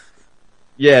 shots.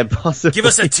 Yeah, possibly. Give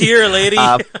us a tear, lady.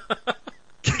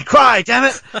 Cry, damn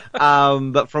it!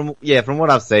 But from what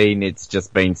I've seen, it's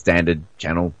just been standard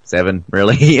Channel 7,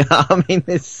 really. I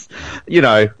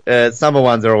mean, summer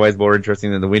ones are always more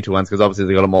interesting than the winter ones, because obviously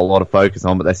they've got a lot of focus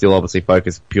on, but they still obviously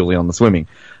focus purely on the swimming.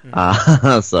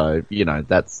 So,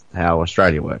 that's how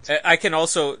Australia works. I can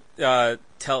also,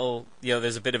 tell,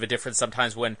 there's a bit of a difference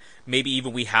sometimes when maybe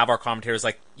even we have our commentators,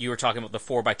 like you were talking about the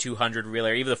 4x200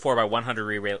 relay, or even the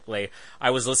 4x100 relay. I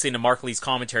was listening to Mark Lee's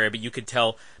commentary, but you could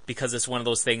tell, because it's one of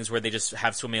those things where they just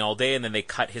have swimming all day and then they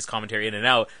cut his commentary in and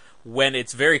out, when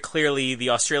it's very clearly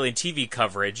the Australian TV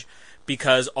coverage,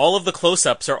 because all of the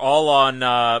close-ups are all on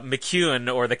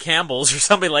McEwen or the Campbells or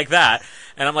something like that.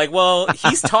 And I'm like, well,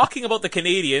 he's talking about the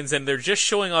Canadians and they're just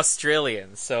showing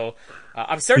Australians. So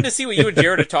I'm starting to see what you and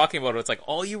Jared are talking about. It's like,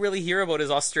 all you really hear about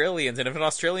is Australians, and if an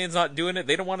Australian's not doing it,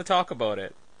 they don't want to talk about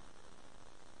it.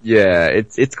 Yeah,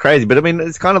 it's crazy. But I mean,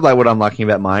 it's kind of like what I'm liking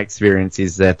about my experience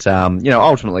is that,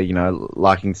 ultimately,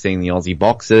 liking seeing the Aussie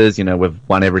boxers, we've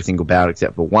won every single bout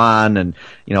except for one, and,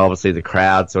 obviously the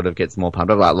crowd sort of gets more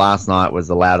pumped up. Like last night was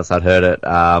the loudest I'd heard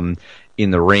it,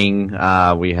 in the ring.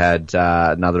 We had,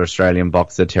 another Australian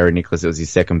boxer, Terry Nicholas. It was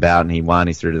his second bout and he won.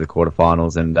 He's through to the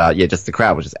quarterfinals, and, just the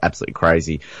crowd was just absolutely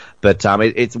crazy. But,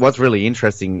 it's what's really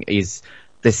interesting is,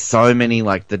 there's so many,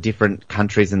 like, the different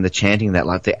countries and the chanting that,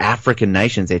 like, the African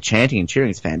nations, they're chanting and cheering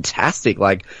is fantastic.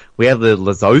 Like, we have the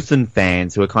Lesothan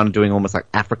fans who are kind of doing almost like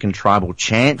African tribal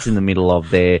chants in the middle of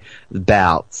their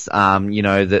bouts.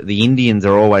 The Indians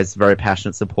are always very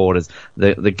passionate supporters.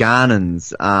 The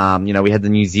Ghanans, we had the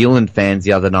New Zealand fans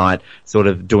the other night sort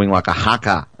of doing like a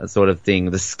haka sort of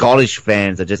thing. The Scottish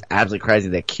fans are just absolutely crazy.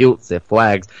 Their kilts, their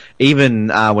flags. Even,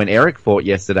 when Eric fought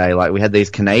yesterday, like, we had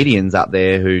these Canadians up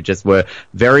there who just were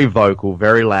very vocal,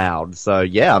 very loud. So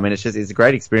yeah, I mein, it's a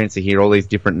great experience to hear all these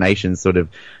different nations sort of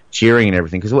cheering and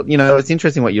everything. Because it's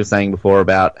interesting what you were saying before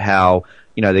about how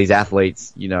these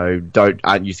athletes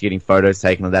aren't used to getting photos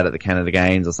taken of that at the Canada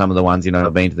Games, or some of the ones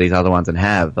have been to these other ones and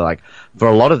have. But, like, for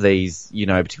a lot of these,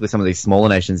 particularly some of these smaller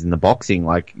nations in the boxing,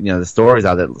 like, the stories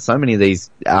are that so many of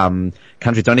these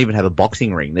countries don't even have a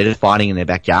boxing ring. They're just fighting in their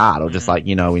backyard, or just like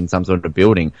in some sort of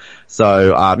building.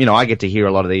 So I get to hear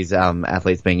a lot of these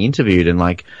athletes being interviewed, and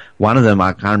like one of them,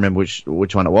 I can't remember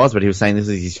which one it was, but he was saying this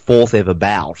is his fourth ever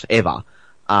bout ever.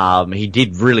 He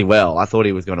did really well. I thought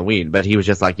he was going to win, but he was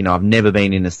just like, I've never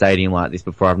been in a stadium like this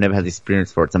before. I've never had this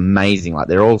experience before. It's amazing. Like,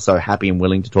 they're all so happy and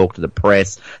willing to talk to the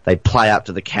press. They play up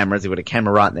to the cameras. They've got a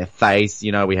camera right in their face.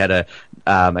 We had a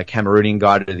Cameroonian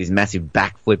guy do this massive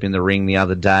backflip in the ring the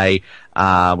other day.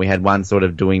 We had one sort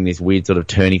of doing this weird sort of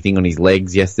turny thing on his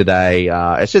legs yesterday.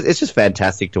 It's just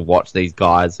fantastic to watch these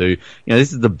guys who,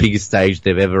 this is the biggest stage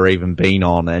they've ever even been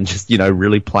on, and just,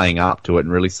 really playing up to it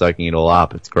and really soaking it all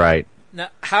up. It's great. Now,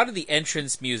 how do the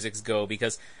entrance musics go?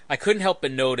 Because I couldn't help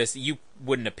but notice, you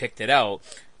wouldn't have picked it out,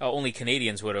 only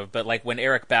Canadians would have, but like when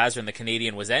Eric Bazard, the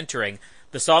Canadian, was entering,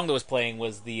 the song that was playing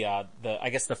was the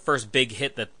first big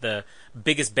hit that the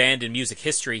biggest band in music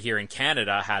history here in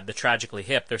Canada had, the Tragically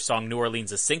Hip. Their song New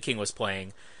Orleans is Sinking was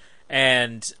playing.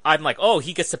 And I'm like, oh,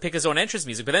 he gets to pick his own entrance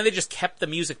music. But then they just kept the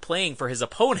music playing for his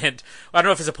opponent. I don't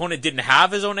know if his opponent didn't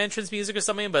have his own entrance music or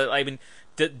something, but I mean,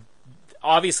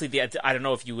 obviously, I don't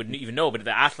know if you would even know, but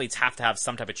the athletes have to have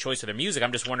some type of choice for their music.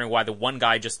 I'm just wondering why the one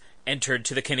guy just entered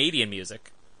to the Canadian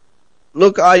music.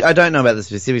 Look, I don't know about the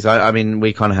specifics. I mean,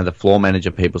 we kind of had the floor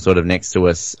manager people sort of next to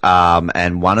us,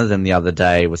 and one of them the other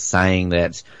day was saying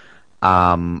that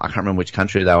I can't remember which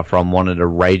country they were from, wanted a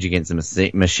Rage Against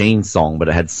the Machine song, but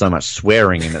it had so much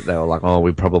swearing in it, they were like, oh,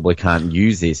 we probably can't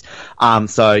use this.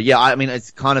 So yeah, I mean,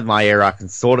 it's kind of my area. I can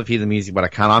sort of hear the music, but I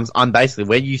can't. I'm basically,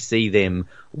 where you see them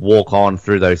walk on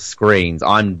through those screens,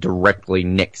 I'm directly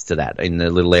next to that in the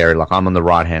little area, like I'm on the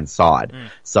right-hand side.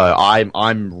 So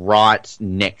I'm right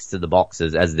next to the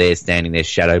boxers as they're standing there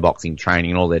shadow boxing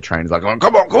training, and all their trainers like, oh,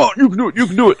 come on, you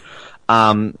can do it.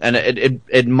 And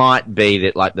it might be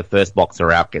that like the first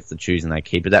boxer out gets to choose and they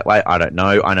keep it that way. I don't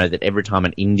know. I know that every time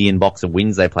an Indian boxer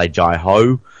wins, they play Jai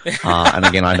Ho. And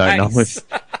again, I don't know if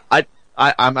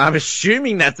I'm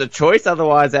assuming that's a choice.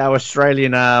 Otherwise, our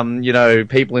Australian,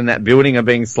 people in that building are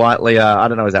being slightly, I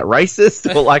don't know, is that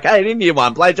racist? Or like, hey, an Indian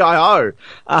one, play Jai Ho.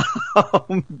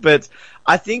 But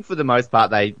I think for the most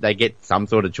part, they get some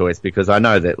sort of choice, because I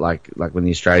know that like when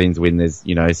the Australians win, there's,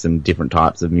 some different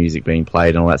types of music being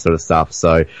played and all that sort of stuff.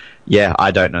 So yeah, I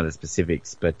don't know the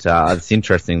specifics, but, it's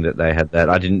interesting that they had that.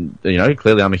 I didn't,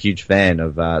 clearly I'm a huge fan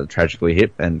of, Tragically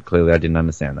Hip, and clearly I didn't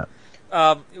understand that.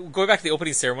 Going back to the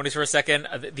opening ceremonies for a second,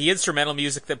 the instrumental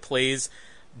music that plays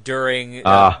during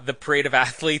the parade of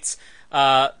athletes.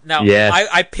 Now, yes.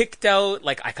 I picked out,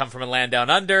 like, I come from a land down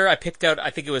under. I picked out, I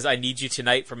think it was I Need You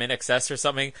Tonight from INXS or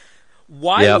something.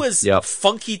 Why was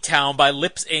Funky Town by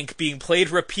Lips Inc. being played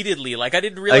repeatedly? Like, I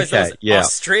didn't realize that was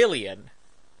Australian.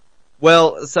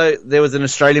 Well, so there was an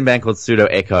Australian band called Pseudo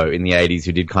Echo in the 80s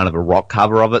who did kind of a rock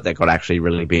cover of it that got actually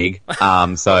really big.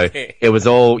 It was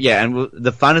all, and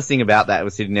the funnest thing about that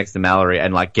was sitting next to Mallory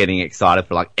and like getting excited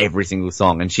for like every single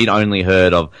song. And she'd only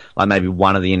heard of like maybe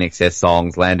one of the INXS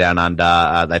songs, Land Down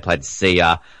Under, they played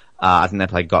Sia, I think they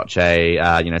played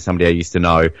Gotcha, somebody I used to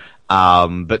know.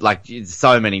 But like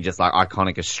so many just like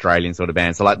iconic Australian sort of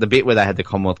bands. So like the bit where they had the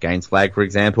Commonwealth Games flag, for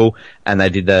example, and they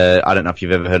did I don't know if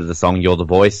you've ever heard of the song You're the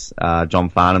Voice, John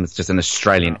Farnham. It's just an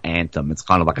Australian anthem. It's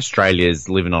kind of like Australia's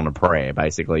living on a prayer,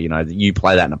 basically. You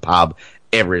play that in a pub,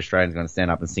 every Australian's going to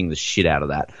stand up and sing the shit out of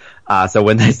that. So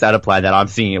when they started playing that, I'm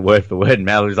singing it word for word, and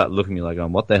Mallory's like looking at me like,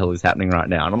 going, what the hell is happening right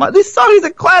now? And I'm like, this song is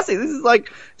a classic. This is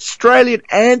like Australian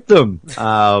anthem.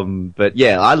 But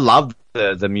yeah, I loved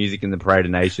the music in the Parade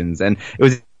of Nations, and it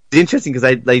was interesting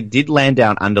because they did Land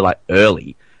Down Under like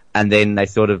early, and then they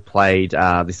sort of played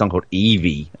this song called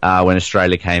Evie when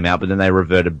Australia came out, but then they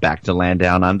reverted back to Land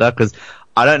Down Under, because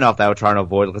I don't know if they were trying to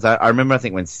avoid it, because I remember, I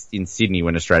think when in Sydney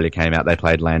when Australia came out, they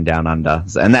played Land Down Under,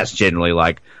 and that's generally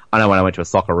like, I know when I went to a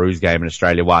Socceroos game and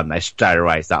Australia won, they straight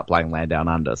away start playing Land Down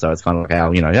Under, so it's kind of like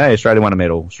how, hey, Australia won a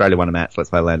medal, Australia won a match, let's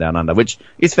play Land Down Under, which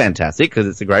is fantastic because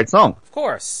it's a great song. Of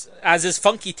course, as is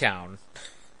Funky Town.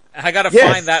 I gotta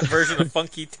find that version of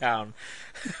Funky Town.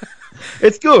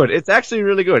 It's good. It's actually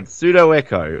really good. Pseudo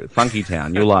Echo, Funky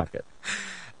Town. You'll like it.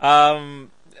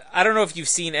 I don't know if you've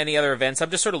seen any other events. I'm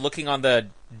just sort of looking on the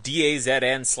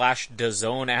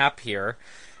DAZN/DAZN app here.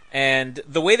 And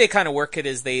the way they kind of work it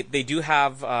is they do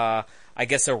have, I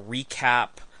guess, a recap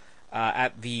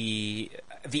at the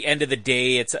end of the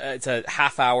day. It's a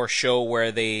half-hour show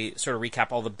where they sort of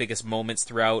recap all the biggest moments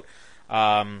throughout.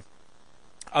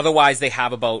 Otherwise, they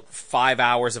have about 5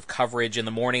 hours of coverage in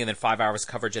the morning and then 5 hours of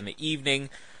coverage in the evening,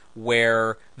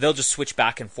 where they'll just switch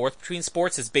back and forth between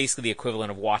sports. It's basically the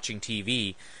equivalent of watching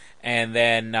TV. And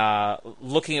then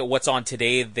looking at what's on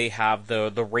today, they have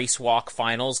the race walk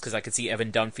finals, because I could see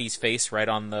Evan Dunphy's face right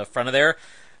on the front of there.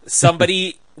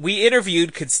 Somebody we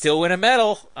interviewed could still win a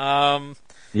medal.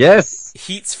 Yes.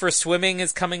 Heats for swimming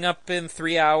is coming up in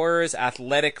 3 hours.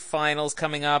 Athletic finals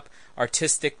coming up.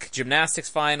 Artistic gymnastics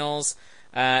finals.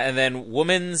 And then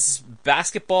women's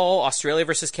basketball, Australia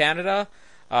versus Canada.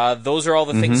 Those are all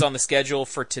the things on the schedule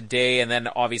for today. And then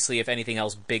obviously if anything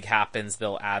else big happens,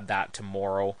 they'll add that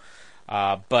tomorrow.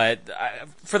 But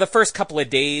for the first couple of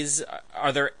days,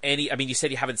 are there any, I mean, you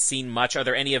said you haven't seen much. Are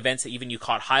there any events that even you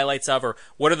caught highlights of, or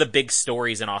what are the big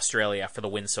stories in Australia for the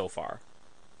win so far?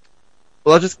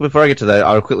 Well, before I get to that,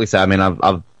 I'll quickly say, I mean,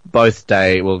 I've both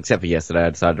day, well, except for yesterday, I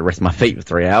decided to rest my feet for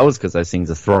 3 hours because those things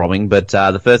are throbbing. But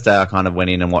the first day I kind of went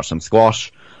in and watched some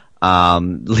squash.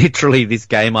 Literally this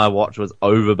game I watched was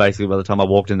over basically by the time I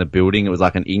walked in the building. It was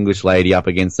like an English lady up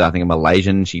against, I think, a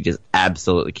Malaysian. She just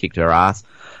absolutely kicked her ass.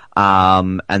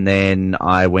 And then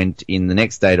I went in the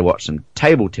next day to watch some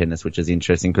table tennis, which is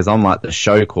interesting because on like the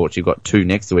show courts, you've got two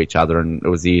next to each other, and it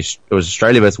was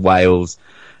Australia versus Wales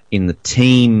in the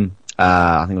team.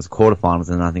 I think it was quarterfinals,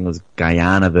 and I think it was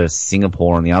Guyana versus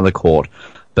Singapore on the other court.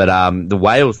 But the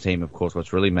Wales team, of course,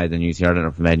 what's really made the news here, I don't know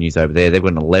if it made news over there, they've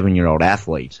got an 11-year-old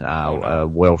athlete, a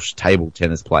Welsh table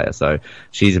tennis player, so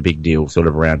she's a big deal sort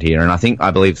of around here. And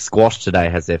I believe squash today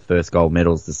has their first gold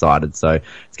medals decided, so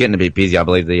it's getting a bit busy. I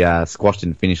believe the squash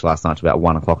didn't finish last night till about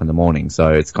 1 o'clock in the morning, so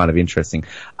it's kind of interesting.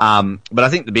 But I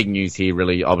think the big news here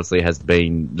really obviously has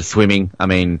been the swimming. I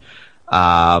mean,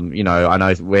 I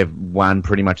know we've won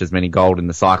pretty much as many gold in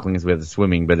the cycling as we have the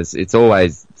swimming, but it's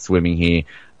always swimming here.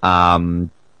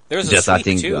 There was a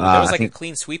sweep too. There was a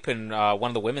clean sweep in one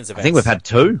of the women's events. I think we've had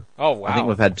two. Oh, wow. I think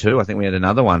we've had two. I think we had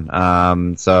another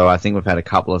one. So I think we've had a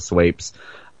couple of sweeps.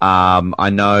 I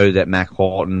know that Mac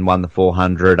Horton won the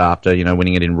 400 after,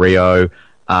 winning it in Rio.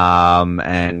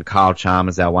 And Kyle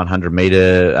Chalmers, our 100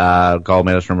 meter, gold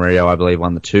medalist from Rio, I believe,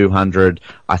 won the 200.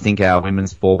 I think our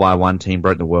women's 4x1 team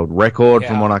broke the world record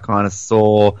from what I kind of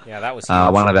saw. Yeah, that was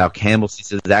huge. One of our Campbell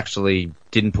sisters actually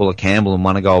didn't pull a Campbell and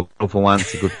won a gold for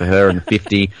once. Good for her in the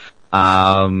 50.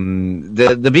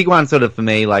 The big one sort of for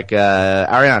me, like,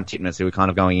 Ariane Titmus, who were kind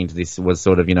of going into this, was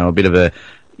sort of, a bit of a,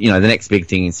 the next big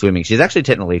thing in swimming. She's actually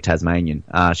technically Tasmanian.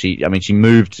 She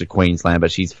moved to Queensland,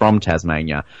 but she's from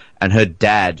Tasmania. And her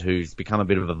dad, who's become a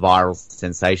bit of a viral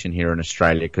sensation here in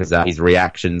Australia because his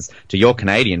reactions to your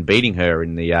Canadian beating her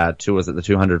in the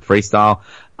 200 freestyle,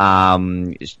 by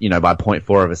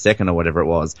 0.4 of a second or whatever it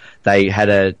was. They had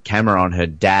a camera on her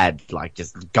dad, like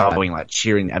just going, like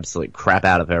cheering the absolute crap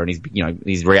out of her, and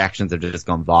his reactions have just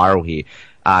gone viral here.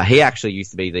 He actually used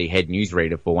to be the head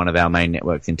newsreader for one of our main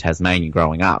networks in Tasmania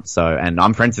growing up. And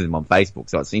I'm friends with him on Facebook,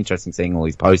 so it's interesting seeing all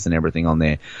his posts and everything on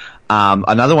there.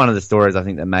 Another one of the stories I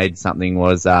think that made something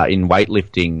was, in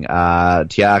weightlifting,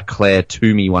 Tia Claire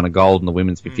Toomey won a gold in the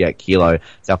women's 58 kilo.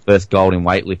 It's our first gold in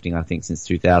weightlifting, I think, since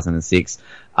 2006.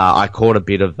 I caught a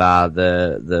bit of,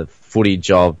 the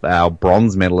footage of our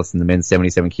bronze medalist in the men's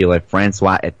 77 kilo,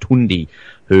 Francois Etundi,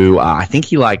 who, I think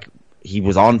he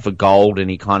was on for gold and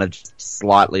he kind of just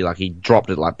slightly, he dropped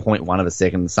it 0.1 of a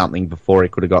second something before he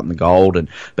could have gotten the gold.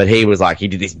 But he was he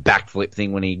did this backflip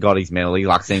thing when he got his medal. He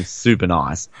seemed super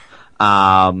nice.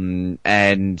 I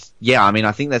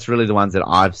think that's really the ones that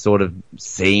I've sort of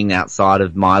seen outside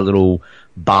of my little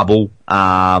bubble.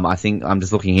 I think I'm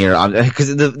just looking here,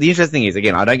 because the interesting thing is,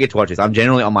 again, I don't get to watch this. I'm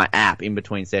generally on my app in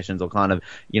between sessions or kind of,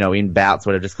 in bouts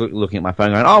where I'm just looking at my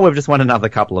phone going, oh, we've just won another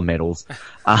couple of medals.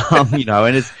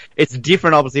 And it's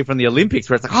different obviously from the Olympics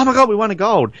where it's oh my God, we won a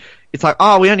gold. It's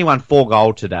we only won 4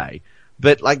 gold today.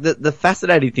 But the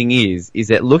fascinating thing is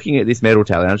that looking at this medal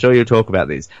tally, and I'm sure you'll talk about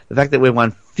this, the fact that we've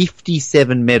won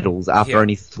 57 medals after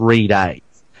only 3 days.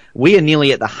 We are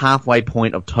nearly at the halfway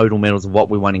point of total medals of what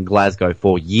we won in Glasgow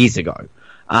 4 years ago.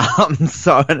 And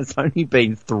it's only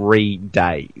been 3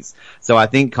 days. So I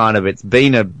think it's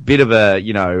been a bit of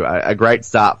a great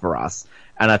start for us.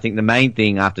 And I think the main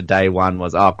thing after day one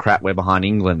was, oh crap, we're behind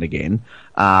England again.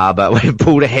 But we've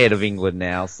pulled ahead of England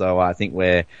now. So I think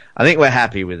we're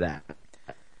happy with that.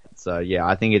 So yeah,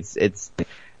 I think it's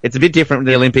a bit different from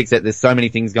the Olympics that there's so many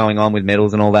things going on with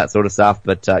medals and all that sort of stuff.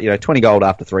 But 20 gold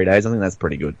after 3 days, I think that's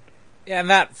pretty good. Yeah, and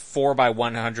that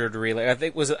 4x100 relay, I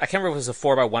can't remember if it was a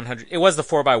 4x100. It was the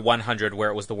 4x100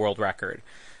 where it was the world record.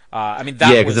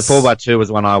 Because the 4x2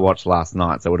 was one I watched last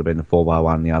night, so it would have been the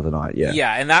 4x1 the other night. Yeah.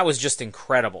 Yeah, and that was just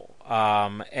incredible.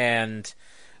 Even the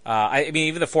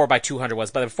 4x200 was,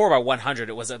 but the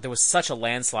 4x100 there was such a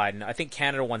landslide, and I think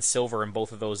Canada won silver in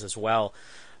both of those as well.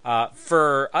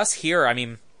 For us here,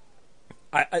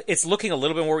 it's looking a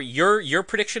little bit more. Your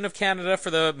prediction of Canada for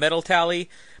the medal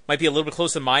tally might be a little bit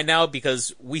closer than mine now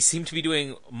because we seem to be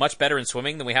doing much better in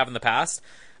swimming than we have in the past.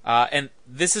 And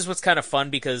this is what's kind of fun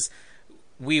because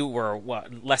we were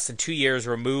less than 2 years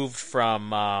removed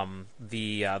from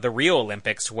the Rio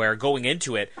Olympics, where going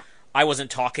into it, I wasn't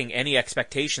talking any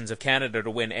expectations of Canada to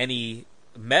win any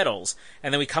medals,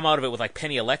 and then we come out of it with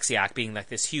Penny Alexiak being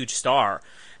this huge star.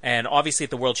 And obviously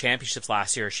at the World Championships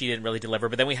last year, she didn't really deliver.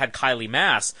 But then we had Kylie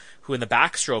Mass, who in the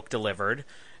backstroke delivered.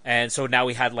 And so now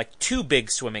we had 2 big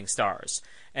swimming stars.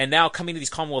 And now coming to these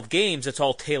Commonwealth Games, it's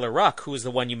all Taylor Ruck, who is the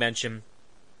one you mentioned,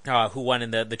 who won in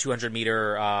the 200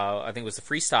 meter, I think it was the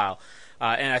freestyle.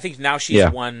 And I think now she's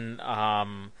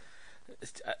won,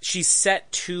 she's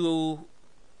set 2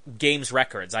 Games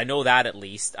records. I know that at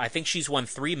least. I think she's won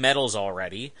 3 medals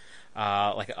already.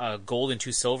 A gold and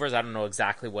 2 silvers. I don't know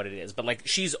exactly what it is, but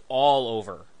she's all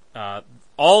over.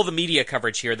 All the media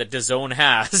coverage here that DAZN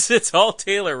has, it's all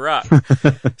Taylor Ruck.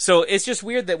 So it's just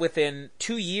weird that within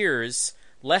 2 years,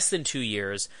 less than 2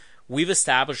 years, we've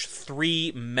established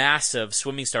 3 massive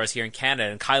swimming stars here in Canada,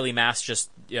 and Kylie Mass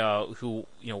who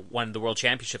won the World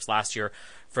Championships last year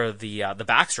for the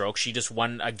backstroke. She just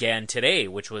won again today,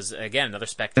 which was again another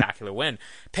spectacular win.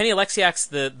 Penny Alexiak's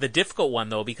the difficult one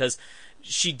though, because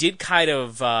she did kind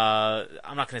of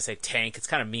I'm not going to say tank. It's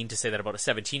kind of mean to say that about a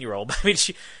 17-year-old. But I mean,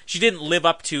 she didn't live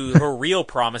up to her real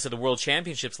promise of the World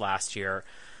Championships last year.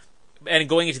 And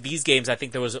going into these games, I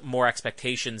think there was more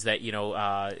expectations that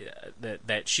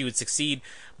that she would succeed.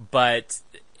 But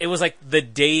it was like the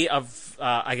day of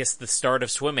I guess the start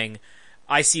of swimming,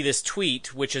 I see this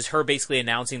tweet, which is her basically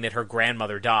announcing that her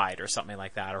grandmother died or something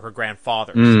like that, or her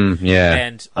grandfather. Yeah,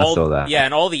 and I saw that. Yeah,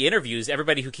 and all the interviews,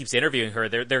 everybody who keeps interviewing her,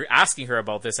 they're asking her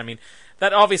about this. I mean,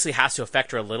 that obviously has to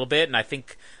affect her a little bit. And I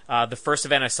think the first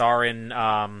event I saw her in,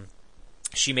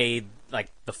 she made like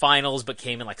the finals, but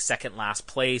came in like second last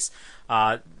place.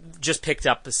 Just picked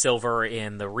up the silver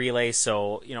in the relay,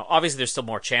 so obviously there's still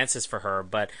more chances for her.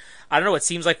 But I don't know. It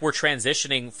seems like we're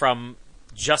transitioning from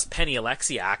just Penny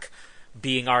Alexiak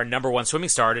being our number one swimming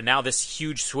star to now this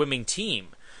huge swimming team.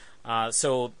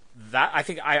 So that I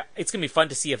think it's going to be fun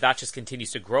to see if that just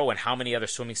continues to grow and how many other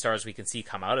swimming stars we can see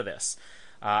come out of this.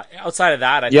 Outside of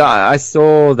that, I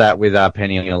saw that with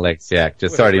Penny Alexiak.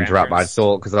 Just sorry to interrupt, but I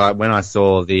saw because when I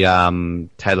saw the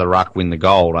Taylor Ruck win the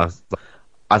gold, I was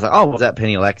like, oh, was that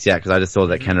Penny Alexiak? Because I just saw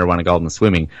that Canada won a gold in the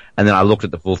swimming, and then I looked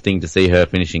at the full thing to see her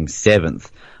finishing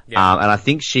 7th. Yeah. And I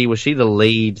think she was the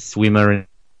lead swimmer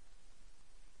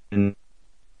in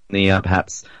the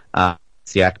perhaps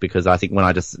Alexiak, because I think when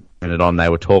I just turned it on, they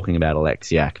were talking about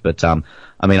Alexiak. But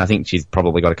I mean, I think she's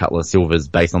probably got a couple of silvers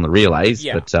based on the relays,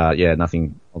 but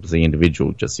nothing obviously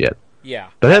individual just yet. Yeah.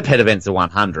 But her pet event's a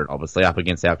 100, obviously, up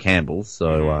against our Campbells,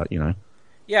 so,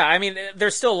 Yeah, I mean,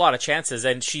 there's still a lot of chances,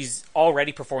 and she's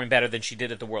already performing better than she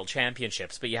did at the World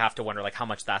Championships, but you have to wonder, like, how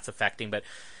much that's affecting. But,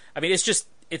 I mean,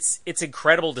 it's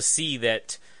incredible to see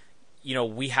that,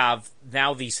 we have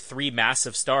now these 3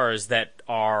 massive stars that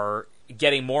are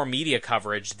getting more media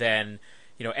coverage than,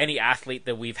 any athlete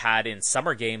that we've had in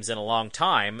summer games in a long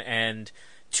time, and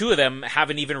 2 of them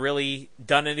haven't even really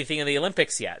done anything in the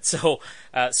Olympics yet. So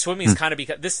swimming's kind of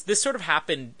this sort of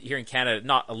happened here in Canada,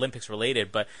 not Olympics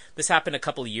related, but this happened a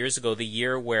couple of years ago, the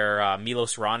year where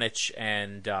Milos Raonic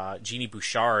and Jeannie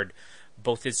Bouchard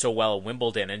both did so well at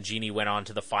Wimbledon, and Jeannie went on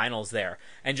to the finals there.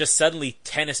 And just suddenly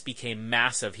tennis became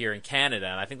massive here in Canada,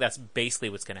 and I think that's basically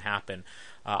what's going to happen.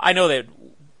 I know that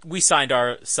we signed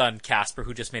our son Casper,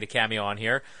 who just made a cameo on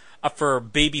here, up for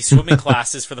baby swimming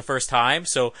classes for the first time.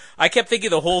 So I kept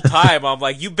thinking the whole time, I'm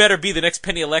like, you better be the next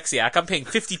Penny Alexiak. I'm paying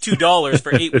 $52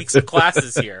 for 8 weeks of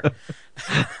classes here.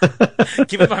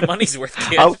 Give me my money's worth,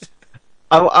 kid.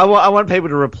 I want people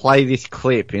to replay this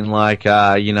clip in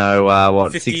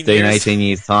 16, 18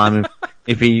 years time.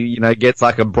 If he, gets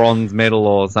like a bronze medal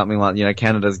or something like,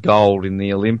 Canada's gold in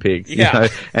the Olympics,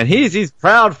 and here's his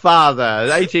proud father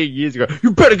 18 years ago.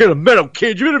 You better get a medal,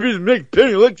 kid. You better be the next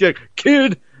Penny Alexiak,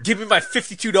 kid. Give me my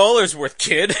 $52 worth,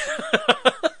 kid.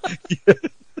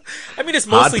 I mean, it's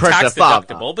mostly tax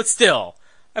deductible, but still,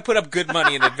 I put up good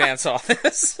money in advance on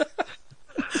this.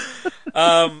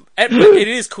 It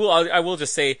is cool. I will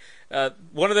just say,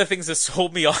 one of the things that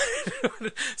sold me on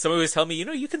somebody was telling me,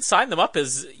 you can sign them up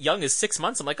as young as 6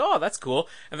 months. I'm like, oh, that's cool.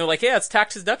 And they're like, yeah, it's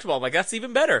tax deductible. I'm like, that's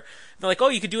even better. And they're like, oh,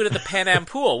 you could do it at the Pan Am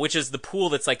pool, which is the pool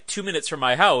that's like 2 minutes from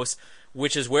my house,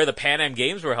 which is where the Pan Am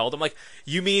Games were held. I'm like,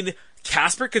 you mean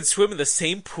Casper could swim in the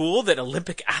same pool that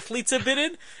Olympic athletes have been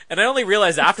in? And I only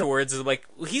realized afterwards, I'm like,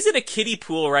 well, he's in a kiddie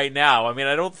pool right now. I mean,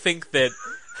 I don't think that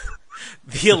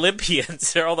the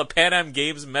Olympians or all the Pan Am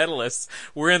Games medalists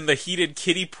were in the heated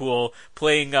kiddie pool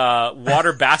playing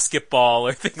water basketball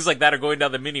or things like that, or going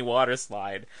down the mini water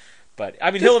slide. But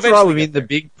I mean, he'll eventually throw him in the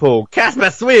big pool. Casper,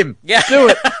 swim! Yeah, do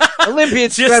it.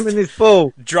 Olympians swim in this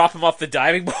pool. Drop him off the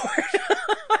diving board.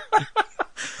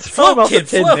 Throw him off the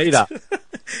 10 meter.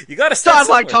 You got to start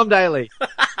like Tom Daley.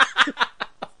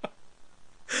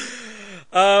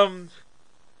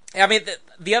 I mean,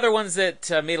 the other ones that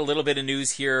made a little bit of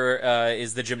news here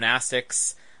is the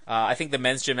gymnastics. I think the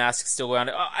men's gymnastics still going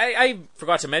on. I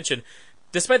forgot to mention,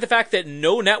 despite the fact that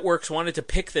no networks wanted to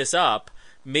pick this up,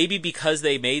 maybe because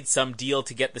they made some deal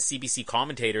to get the CBC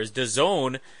commentators,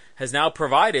 DAZN has now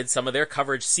provided some of their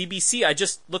coverage. CBC, I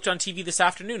just looked on TV this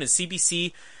afternoon, and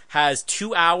CBC has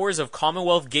 2 hours of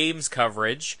Commonwealth Games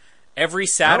coverage every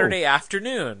Saturday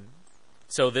afternoon.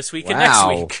 So this week and next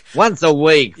week. Once a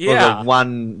week for the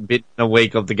 1 bit a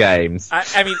week of the games.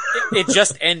 I mean, it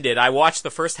just ended. I watched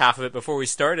the first half of it before we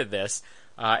started this.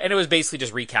 And it was basically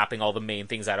just recapping all the main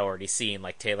things I'd already seen,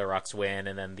 like Taylor Ruck's win,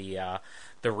 and then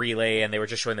the relay, and they were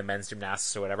just showing the men's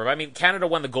gymnastics or whatever. But, I mean, Canada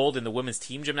won the gold in the women's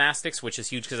team gymnastics, which is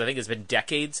huge because I think it's been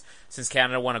decades since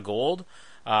Canada won a gold.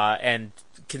 And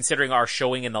considering our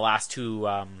showing in the last two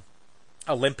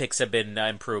Olympics have been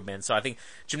improvements, so I think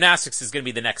gymnastics is going to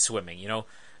be the next swimming. You know,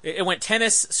 it went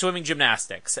tennis, swimming,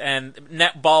 gymnastics, and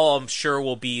netball. I'm sure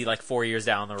will be like 4 years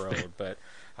down the road. But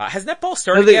has netball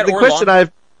started yet? The question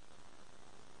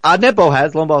netball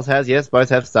has, long balls has, yes, both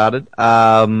have started.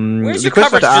 Where's your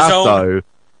coverage, though?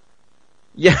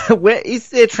 Yeah, where is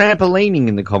there trampolining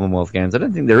in the Commonwealth Games? I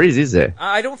don't think there is there?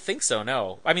 I don't think so,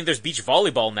 no. I mean, there's beach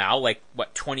volleyball now, like,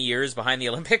 20 years behind the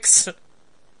Olympics?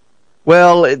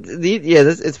 Well,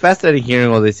 it's fascinating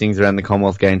hearing all these things around the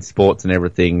Commonwealth Games sports and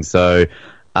everything. So,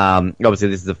 obviously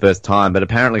this is the first time, but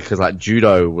apparently because like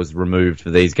judo was removed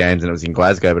for these games and it was in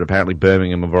Glasgow, but apparently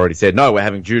Birmingham have already said, no, we're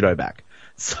having judo back.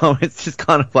 So it's just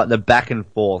kind of like the back and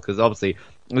forth, because obviously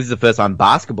this is the first time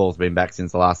basketball's been back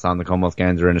since the last time the Commonwealth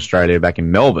Games were in Australia back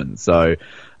in Melbourne. So,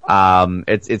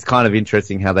 it's kind of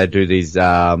interesting how they do these,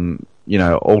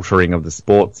 altering of the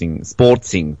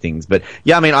sportsing things. But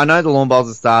yeah, I mean, I know the lawn bowls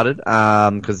have started,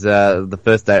 because, the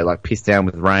first day it like pissed down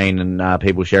with rain and,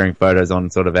 people sharing photos on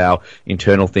sort of our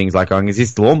internal things like going, is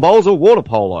this lawn bowls or water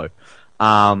polo?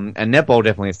 And netball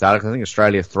definitely started, because I think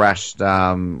Australia thrashed,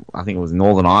 I think it was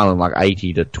Northern Ireland, like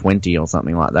 80-20 or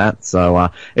something like that. So,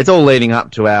 it's all leading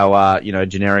up to our,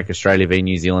 generic Australia v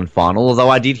New Zealand final. Although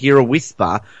I did hear a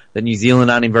whisper that New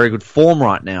Zealand aren't in very good form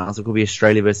right now, so it could be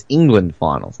Australia versus England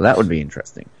final. So that would be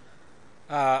interesting.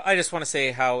 I just want to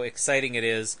say how exciting it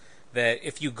is that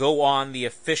if you go on the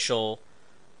official,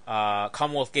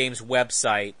 Commonwealth Games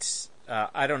website,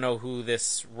 I don't know who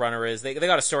this runner is. They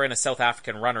got a story on a South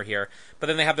African runner here, but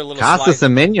then they have their little Casa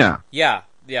Semenya. Yeah.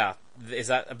 Is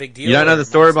that a big deal? You don't know the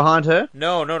story behind her?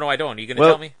 No, I don't. Are you going to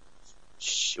tell me?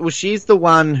 She's the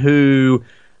one who,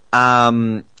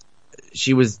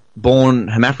 she was born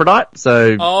hermaphrodite,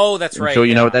 so... Oh, that's right. I'm sure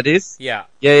you know what that is? Yeah.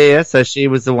 Yeah. So she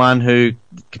was the one who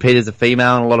competed as a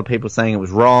female, and a lot of people saying it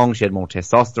was wrong. She had more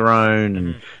testosterone,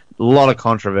 and a lot of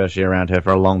controversy around her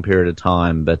for a long period of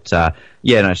time. But,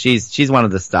 she's one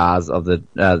of the stars of the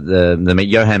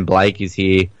Johan Blake is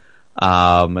here,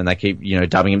 and they keep,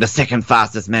 dubbing him the second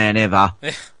fastest man ever.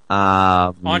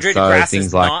 Andre DeGrasse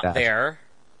is not like there.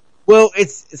 Well,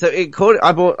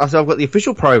 I've got the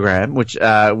official program, which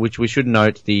we should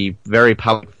note the very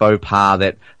public faux pas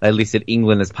that they listed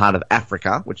England as part of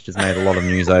Africa, which just made a lot of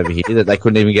news over here that they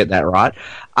couldn't even get that right.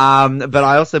 But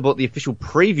I also bought the official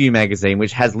preview magazine,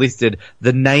 which has listed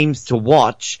the names to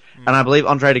watch, and I believe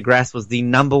Andre DeGrasse was the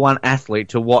number one athlete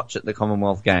to watch at the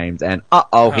Commonwealth Games, and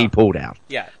he pulled out.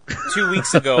 Yeah, 2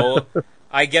 weeks ago,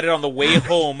 I get it on the way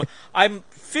home. I'm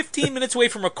 15 minutes away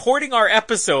from recording our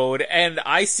episode, and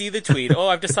I see the tweet. Oh,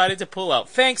 I've decided to pull out.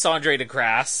 Thanks, Andre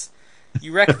DeGrasse.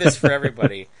 You wrecked this for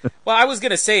everybody. Well, I was going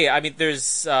to say, I mean,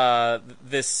 there's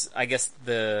this, I guess,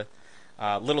 the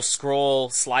little scroll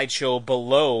slideshow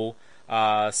below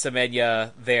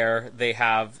Semenya there. They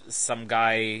have some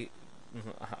guy,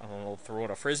 I don't know,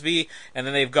 throwing a frisbee, and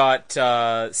then they've got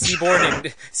Seaborn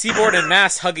and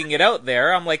Mass hugging it out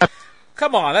there. I'm like...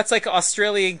 Come on, that's like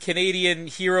Australian Canadian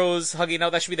heroes hugging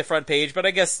out. That should be the front page. But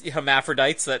I guess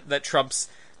hermaphrodites, that trumps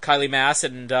Kylie Mass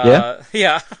and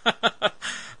yeah.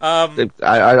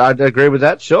 I'd agree with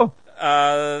that. Sure.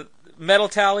 Medal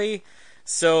tally.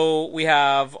 So we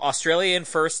have Australia in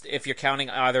first if you're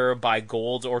counting either by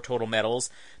golds or total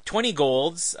medals. 20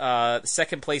 golds.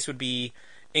 Second place would be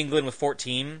England with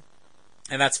 14.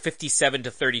 And that's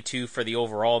 57-32 for the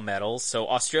overall medals. So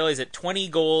Australia's at 20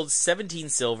 golds, 17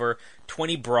 silver,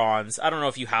 20 bronze. I don't know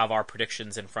if you have our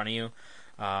predictions in front of you,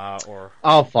 or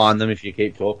I'll find them if you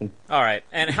keep talking. All right.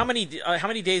 And how many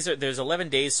days are there's 11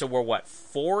 days? So we're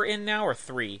 4 in now or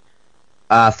 3?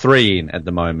 3 in at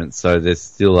the moment. So there's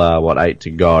still 8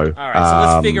 to go. All right.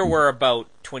 So let's figure we're about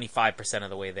 25% of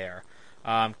the way there.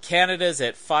 Canada's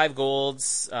at 5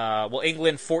 golds.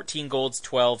 England 14 golds,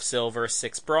 12 silver,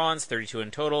 6 bronze, 32 in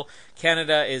total.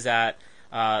 Canada is at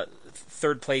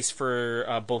third place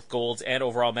for both golds and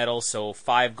overall medals, so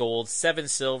 5 golds, 7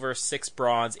 silver, 6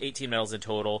 bronze, 18 medals in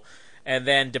total. And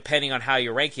then depending on how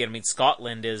you're ranking, I mean,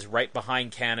 Scotland is right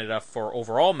behind Canada for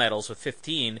overall medals with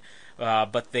 15.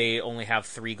 But they only have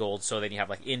 3 golds. So then you have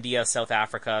like India, South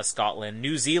Africa, Scotland,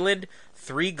 New Zealand,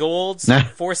 3 golds,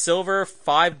 4 silver,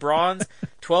 5 bronze,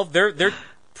 12. They're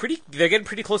getting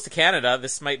pretty close to Canada.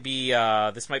 This might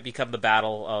become the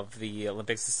battle of the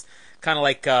Olympics. It's kind of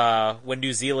like when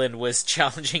New Zealand was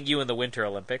challenging you in the Winter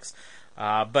Olympics.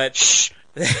 But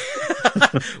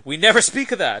we never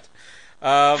speak of that.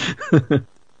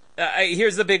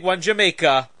 Here's the big one.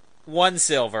 Jamaica, 1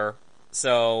 silver.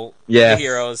 So, yes. The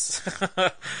heroes.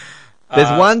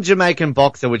 There's one Jamaican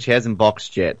boxer which hasn't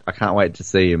boxed yet. I can't wait to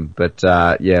see him. But,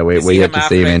 we have to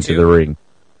see him enter the ring.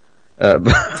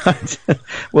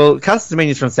 Well,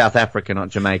 Castamini's from South Africa, not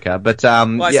Jamaica. But,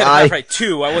 well, I said hermaphrodite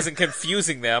too. I wasn't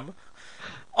confusing them.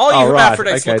 All you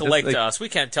hermaphrodites look alike to us. We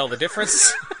can't tell the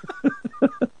difference.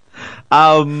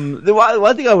 The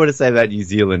one thing I want to say about New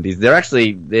Zealand is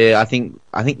I think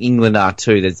England are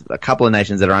too. There's a couple of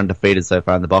nations that are undefeated so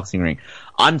far in the boxing ring.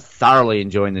 I'm thoroughly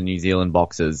enjoying the New Zealand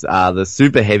boxers. The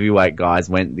super heavyweight guys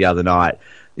went the other night.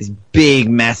 This big,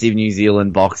 massive New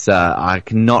Zealand boxer, I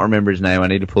cannot remember his name, I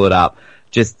need to pull it up.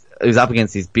 It was up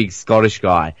against this big Scottish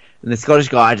guy. And the Scottish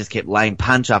guy just kept laying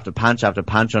punch after punch after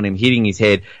punch on him, hitting his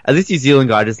head. And this New Zealand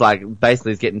guy just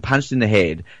basically is getting punched in the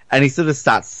head. And he sort of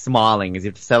starts smiling as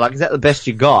if to say, is that the best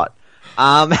you got?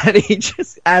 And he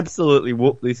just absolutely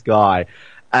whooped this guy.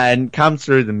 And comes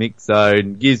through the mix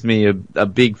zone, gives me a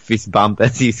big fist bump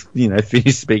as he's,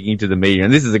 finished speaking to the media.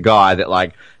 And this is a guy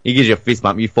that, he gives you a fist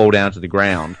bump, you fall down to the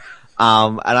ground.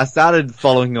 And I started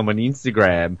following him on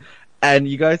Instagram. And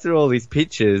you go through all these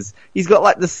pictures. He's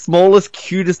got the smallest,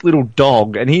 cutest little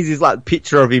dog, and here's his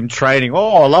picture of him training.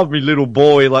 Oh, I love me little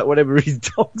boy, whatever his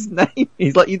dog's name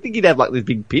is. You'd think he'd have this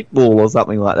big pit bull or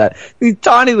something like that. This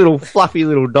tiny little fluffy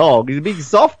little dog. He's a big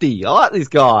softie. I like this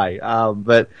guy.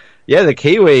 But yeah, the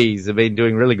Kiwis have been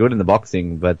doing really good in the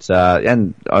boxing, but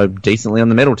and decently on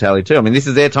the medal tally too. I mean, this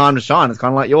is their time to shine. It's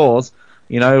kind of like yours.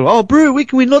 Brew, we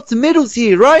can win lots of medals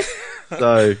here, right?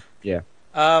 So yeah.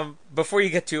 Before you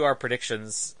get to our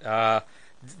predictions,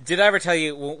 did I ever tell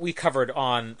you we covered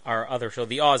on our other show,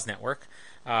 the Oz Network?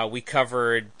 We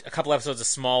covered a couple episodes of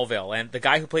Smallville, and the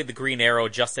guy who played the Green Arrow,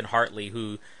 Justin Hartley,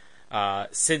 who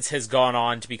since has gone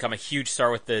on to become a huge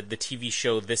star with the TV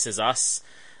show This Is Us.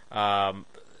 Did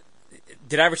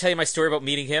I ever tell you my story about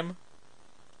meeting him?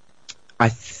 I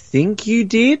think you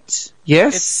did.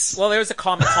 Yes. There was a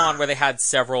Comic-Con where they had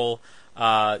several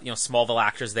Smallville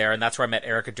actors there, and that's where I met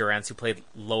Erica Durance, who played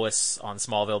Lois on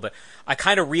Smallville. But I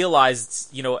kind of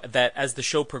realized, that as the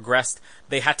show progressed,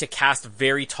 they had to cast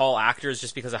very tall actors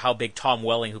just because of how big Tom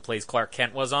Welling, who plays Clark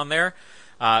Kent, was on there.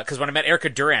 Because when I met Erica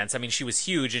Durance, she was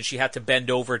huge, and she had to bend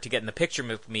over to get in the picture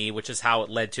with me, which is how it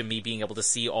led to me being able to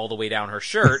see all the way down her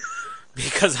shirt,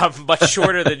 because I'm much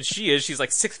shorter than she is. She's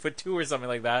 6'2" or something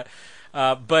like that.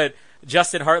 But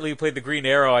Justin Hartley, who played the Green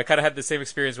Arrow, I kind of had the same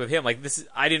experience with him.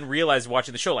 I didn't realize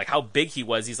watching the show, how big he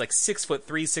was. He's 6'3",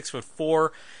 6'4",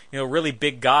 really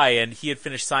big guy, and he had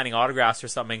finished signing autographs or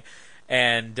something.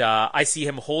 And I see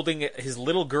him holding his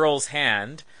little girl's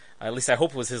hand. At least I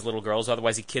hope it was his little girl's,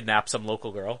 otherwise he kidnapped some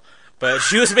local girl. But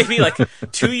she was maybe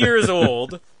 2 years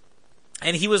old.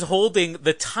 And he was holding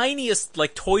the tiniest,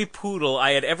 toy poodle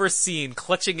I had ever seen,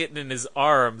 clutching it in his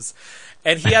arms.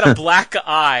 And he had a black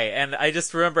eye. And I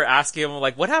just remember asking him,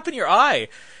 what happened to your eye?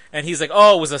 And he's like,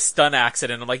 oh, it was a stunt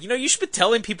accident. I'm like, you should be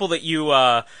telling people that you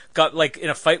got, in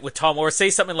a fight with Tom. Or say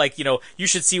something like, you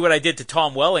should see what I did to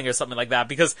Tom Welling or something like that.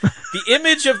 Because the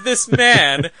image of this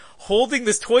man holding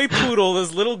this toy poodle,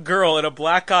 this little girl, and a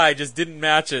black eye just didn't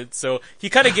match it. So he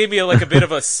kind of gave me a bit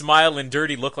of a smile and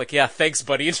dirty look, yeah, thanks,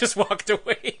 buddy, and just walked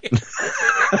away.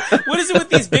 What is it with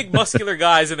these big muscular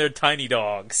guys and their tiny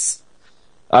dogs?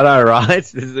 I know,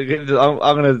 right? I'm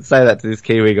going to say that to this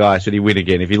Kiwi guy should he win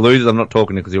again. If he loses, I'm not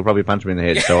talking to him because he'll probably punch me in the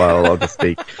head, so I'll just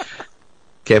be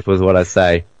careful with what I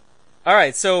say. All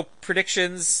right, so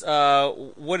predictions.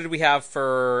 What did we have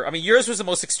for... yours was the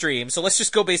most extreme, so let's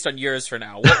just go based on yours for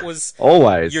now. What was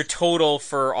always your total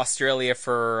for Australia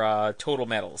for total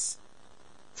medals?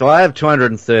 So I have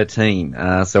 213,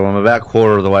 so I'm about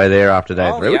quarter of the way there after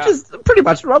day 3, which is pretty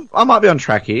much, I might be on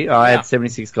track here. I had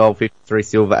 76 gold, 53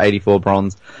 silver, 84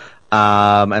 bronze.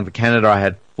 And for Canada, I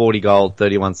had 40 gold,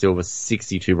 31 silver,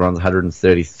 62 bronze,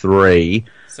 133.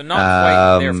 So not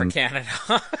quite there for Canada.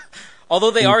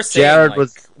 Although they are saying,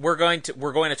 we're going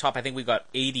to top, I think we got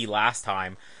 80 last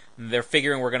time. They're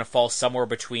figuring we're going to fall somewhere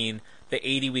between the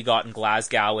 80 we got in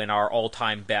Glasgow and our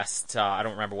all-time best, I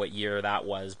don't remember what year that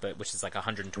was, but which is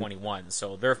 121.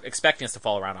 So they're expecting us to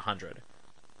fall around 100.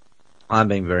 I'm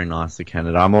being very nice to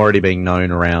Canada. I'm already being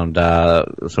known around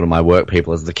sort of my work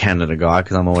people as the Canada guy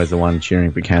because I'm always the one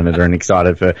cheering for Canada and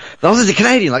excited for... I was a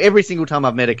Canadian. Every single time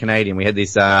I've met a Canadian, we had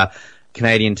this...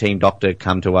 Canadian team doctor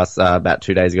come to us about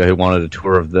 2 days ago who wanted a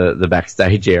tour of the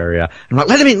backstage area. I'm like,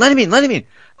 let him in. And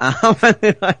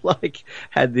then I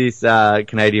had this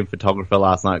Canadian photographer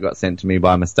last night got sent to me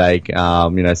by mistake.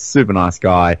 Super nice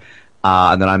guy.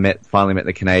 And then I finally met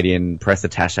the Canadian press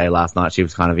attaché last night. She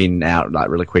was kind of in and out, like,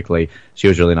 really quickly. She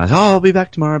was really nice. Oh, I'll be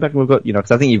back tomorrow. We've got,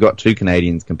 because I think you've got 2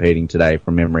 Canadians competing today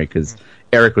from memory, because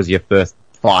Eric was your first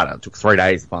fighter. It took 3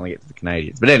 days to finally get to the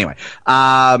Canadians. But anyway,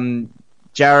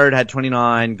 Jared had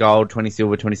 29 gold, 20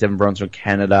 silver, 27 bronze from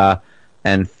Canada,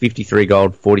 and 53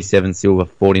 gold, 47 silver,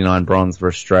 49 bronze for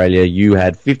Australia. You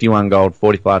had 51 gold,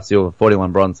 45 silver,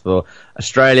 41 bronze for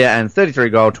Australia, and 33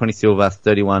 gold, 20 silver,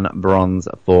 31 bronze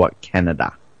for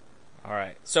Canada. All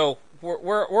right, so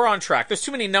we're on track. There's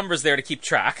too many numbers there to keep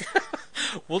track.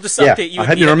 We'll just update you. I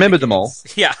hope you remembered them all.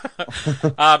 Yeah.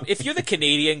 If you're the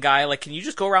Canadian guy, like, can you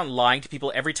just go around lying to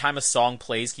people every time a song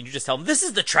plays? Can you just tell them, this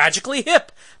is the Tragically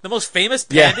Hip, the most famous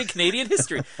band in Canadian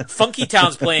history? Funky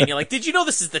Town's playing. You're like, did you know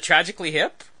this is the Tragically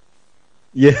Hip?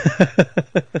 Yeah.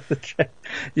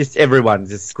 Just everyone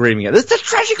just screaming at this is the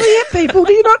Tragically Hip, people.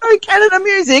 Do you not know Canada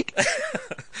music?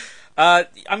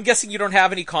 I'm guessing you don't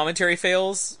have any commentary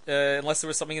fails, unless there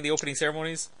was something in the opening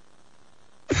ceremonies?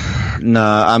 No,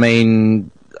 I mean,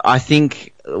 I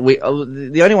think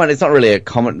the only one, it's not really a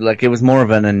comment, like, it was more of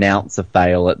an announcer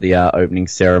fail at the opening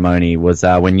ceremony, was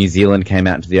when New Zealand came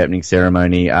out to the opening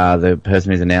ceremony. The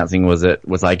person who's announcing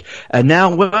was like, and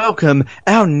now welcome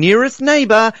our nearest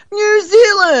neighbour, New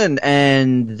Zealand!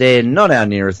 And they're not our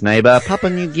nearest neighbour,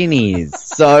 Papua New Guineas.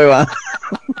 So,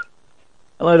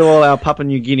 hello to all our Papua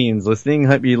New Guineans listening.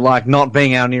 Hope you like not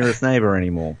being our nearest neighbour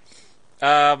anymore.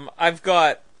 I've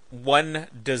got one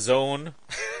DAZN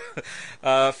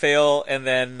fail, and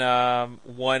then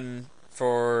one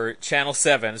for Channel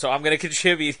 7. So I'm going to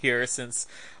contribute here, since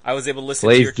I was able to listen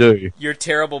to your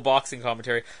terrible boxing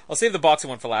commentary. I'll save the boxing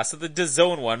one for last. So the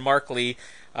DAZN one, Mark Lee,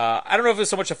 I don't know if it was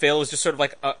so much a fail, it was just sort of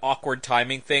like an awkward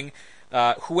timing thing.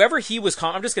 Whoever he was,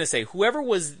 I'm just going to say, whoever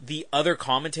was the other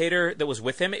commentator that was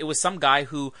with him, it was some guy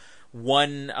who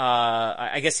won,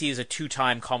 I guess he is a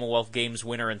 2-time Commonwealth Games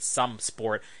winner in some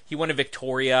sport. He won in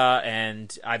Victoria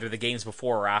and either the games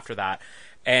before or after that.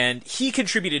 And he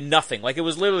contributed nothing. Like, it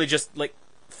was literally just, like,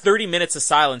 30 minutes of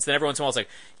silence, then every once in a while it's like,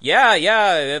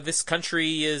 yeah, this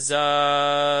country is,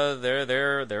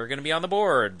 they're gonna be on the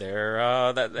board.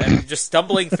 They're just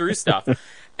stumbling through stuff.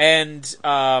 And,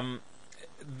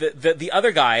 the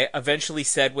other guy eventually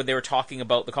said, when they were talking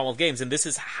about the Commonwealth Games, and this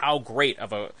is how great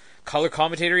of a color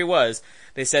commentator he was,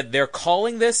 they said they're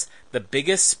calling this the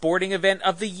biggest sporting event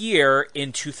of the year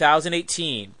in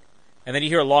 2018. And then you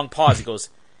hear a long pause. He goes,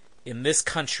 in this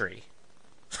country.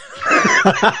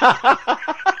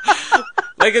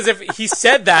 Like, as if he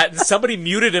said that and somebody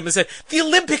muted him and said, the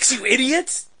Olympics, you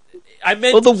idiots! I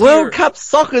meant, well, the World Cup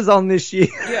soccer's on this year.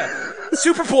 Yeah.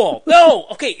 Super Bowl. No,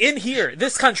 okay, in here,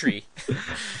 this country.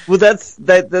 Well, that's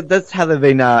how they've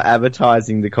been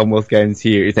advertising the Commonwealth Games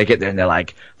here. If they get there and they're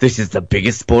like, this is the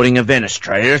biggest sporting event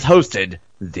Australia has hosted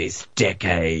this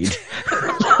decade.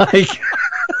 Like,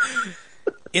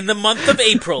 in the month of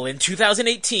April in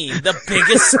 2018, the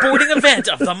biggest sporting event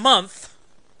of the month.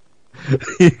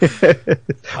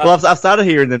 Well, I've started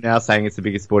hearing them now saying it's the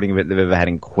biggest sporting event they've ever had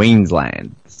in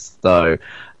Queensland. So,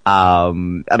 I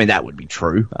mean, that would be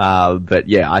true. But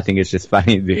yeah, I think it's just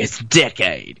funny this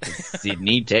decade.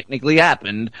 Sydney technically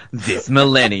happened this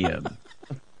millennium.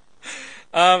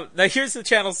 Now here's the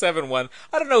Channel 7 one.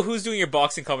 I don't know who's doing your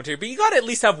boxing commentary, but you gotta at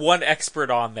least have one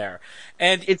expert on there.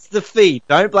 And it's the feed.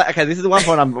 Don't blame. Okay, this is the one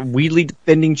point I'm weirdly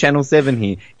defending Channel 7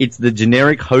 here. It's the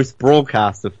generic host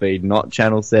broadcaster feed, not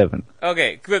Channel 7.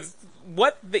 Okay, because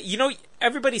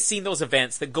everybody's seen those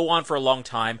events that go on for a long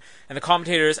time, and the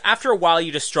commentators, after a while,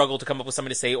 you just struggle to come up with something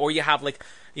to say, or you have, like,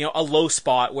 a low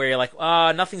spot where you're like,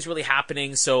 nothing's really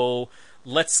happening, so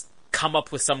let's come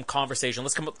up with some conversation.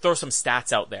 Let's throw some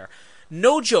stats out there.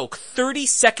 No joke, 30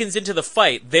 seconds into the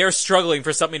fight, they're struggling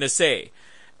for something to say.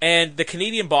 And the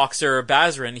Canadian boxer,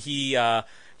 DAZN, he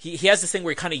has this thing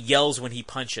where he kind of yells when he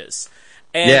punches.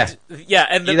 And,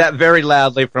 and do that very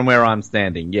loudly from where I'm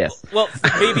standing, yes. Well,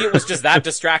 maybe it was just that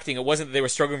distracting. It wasn't that they were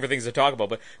struggling for things to talk about.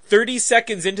 But 30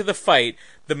 seconds into the fight,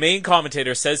 the main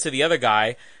commentator says to the other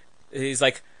guy, he's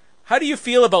like, how do you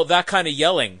feel about that kind of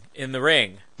yelling in the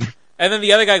ring? And then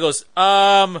the other guy goes,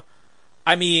 I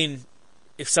mean,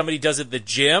 if somebody does it at the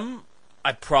gym,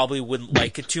 I probably wouldn't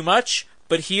like it too much.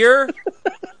 But here,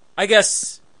 I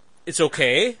guess it's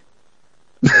okay.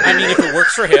 I mean, if it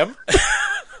works for him.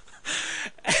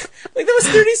 Like, that was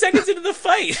 30 seconds into the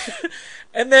fight.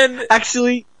 And then...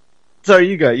 Actually... Sorry,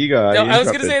 you go. No, I was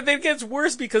going to say, it gets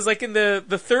worse because, like, in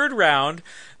the third round,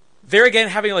 they're again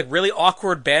having, like, really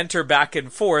awkward banter back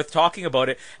and forth, talking about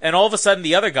it, and all of a sudden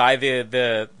the other guy,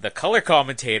 the color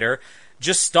commentator,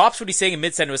 just stops what he's saying in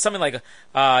mid-sentence. It was something like, this,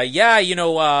 I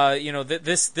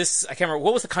can't remember,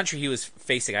 what was the country he was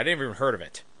facing? I didn't even heard of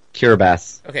it.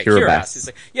 Kiribati. Okay, Kiribati. He's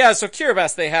like, yeah, so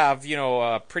Kiribati, they have,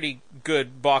 a pretty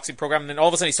good boxing program, and then all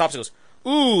of a sudden he stops and goes,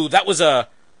 ooh, that was a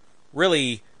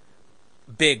really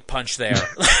big punch there.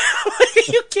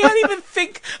 You can't even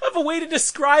think of a way to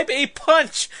describe a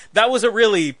punch. That was a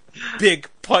really big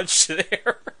punch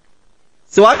there.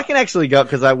 So I can actually go,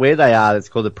 because where they are, it's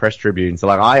called the Press Tribune. So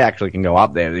I actually can go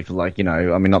up there if not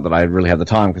that I really have the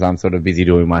time because I'm sort of busy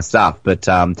doing my stuff. But,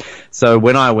 so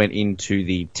when I went into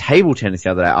the table tennis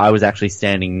the other day, I was actually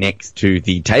standing next to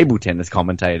the table tennis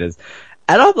commentators.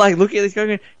 And I'm looking at this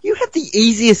going, you have the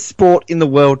easiest sport in the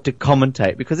world to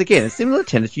commentate. Because again, it's similar to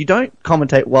tennis. You don't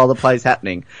commentate while the play's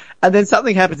happening. And then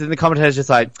something happens and the commentator's just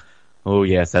like, oh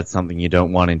yes, that's something you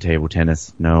don't want in table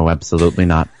tennis. No, absolutely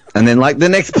not. And then the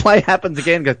next play happens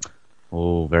again, goes,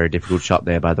 oh, very difficult shot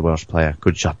there by the Welsh player.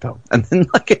 Good shot though. And then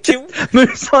it just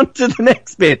moves on to the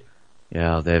next bit.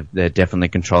 Yeah, they're definitely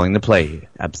controlling the play here.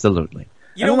 Absolutely.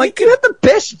 You have the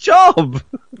best job.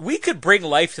 We could bring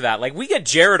life to that. We get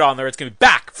Jared on there, it's going to be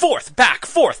back, forth, back,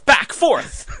 forth, back,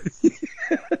 forth.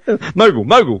 Mogul.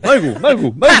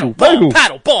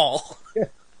 Paddle ball.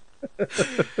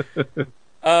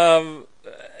 I'm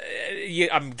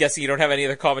guessing you don't have any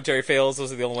other commentary fails.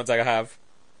 Those are the only ones I have.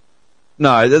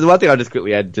 No, the one thing I just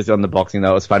quickly add, just on the boxing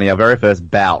though, it was funny. Our very first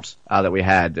bout that we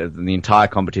had, the entire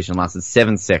competition lasted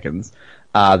 7 seconds.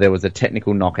 There was a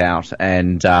technical knockout,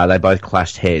 and they both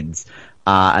clashed heads.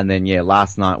 And then,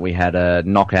 last night we had a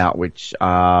knockout, which,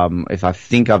 if I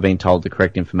think I've been told the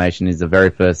correct information, is the very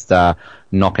first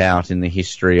knockout in the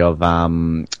history of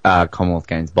Commonwealth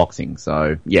Games boxing.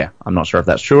 So, I'm not sure if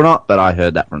that's true or not, but I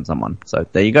heard that from someone. So,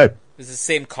 there you go. It's the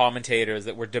same commentators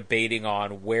that were debating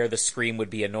on where the scream would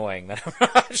be annoying. That I'm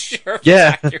not sure if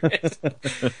it's accurate.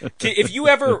 If you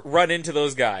ever run into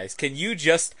those guys, can you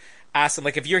just ask them,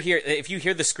 if you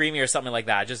hear the screaming or something like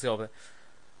that, just go,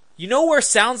 you know where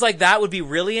sounds like that would be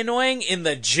really annoying? In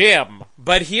the gym.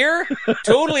 But here,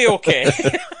 totally okay.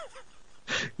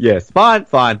 Yes,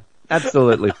 fine.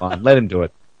 Absolutely fine. Let him do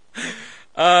it.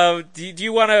 Do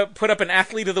you want to put up an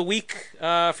athlete of the week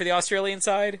for the Australian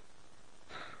side?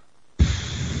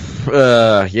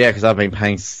 Because I've been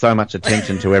paying so much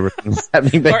attention to everything that's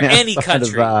happening. Or any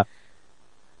country.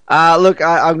 Look,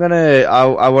 I want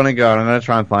to go and I'm going to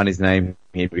try and find his name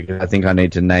here because I think I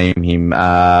need to name him,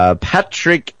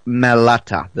 Patrick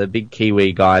Malata, the big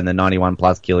Kiwi guy in the 91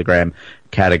 plus kilogram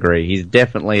category. He's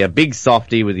definitely a big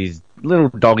softy with his little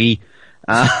doggy.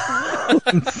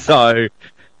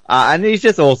 And he's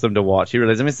just awesome to watch. He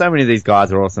really is. I mean, so many of these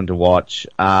guys are awesome to watch.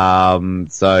 One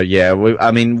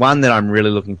that I'm really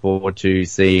looking forward to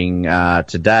seeing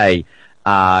today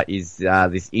is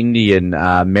this Indian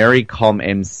Mary Com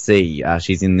MC.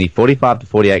 She's in the 45 to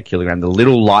 48 kilogram, the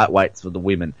little lightweights for the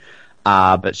women.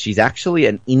 But she's actually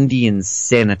an Indian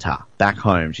senator back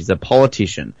home. She's a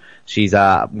politician. She's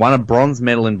won a bronze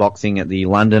medal in boxing at the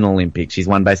London Olympics. She's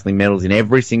won basically medals in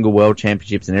every single world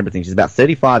championships and everything. She's about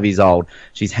 35 years old.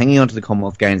 She's hanging on to the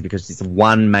Commonwealth Games because it's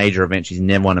one major event she's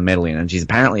never won a medal in. And she's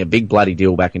apparently a big bloody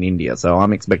deal back in India. So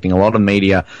I'm expecting a lot of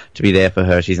media to be there for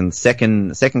her. She's in the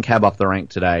second cab off the rank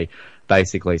today,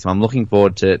 basically. So I'm looking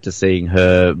forward to seeing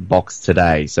her box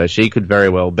today. So she could very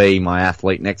well be my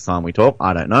athlete next time we talk.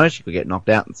 I don't know. She could get knocked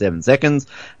out in 7 seconds,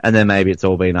 and then maybe it's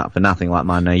all been up for nothing like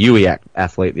my Niue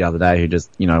athlete the other day who just,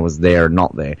 was there and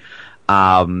not there.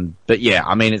 But yeah,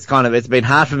 I mean, it's been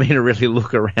hard for me to really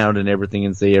look around and everything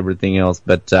and see everything else.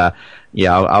 But,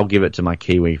 I'll give it to my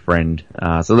Kiwi friend.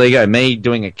 So there you go. Me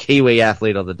doing a Kiwi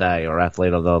athlete of the day or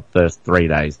athlete of the first 3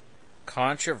 days.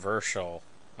 Controversial.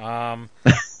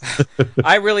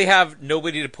 I really have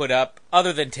nobody to put up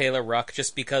other than Taylor Ruck,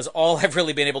 just because all I've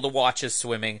really been able to watch is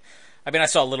swimming. I mean, I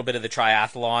saw a little bit of the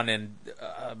triathlon and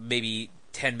maybe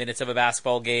 10 minutes of a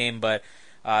basketball game, but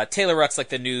Taylor Ruck's like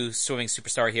the new swimming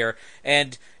superstar here.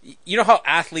 And you know how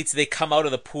athletes, they come out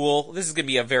of the pool? This is going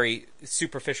to be a very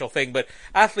superficial thing, but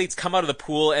athletes come out of the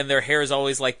pool and their hair is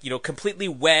always completely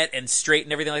wet and straight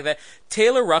and everything like that.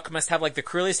 Taylor Ruck must have the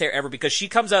curliest hair ever, because she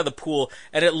comes out of the pool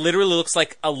and it literally looks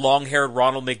like a long-haired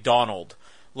Ronald McDonald.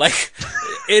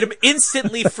 It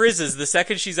instantly frizzes the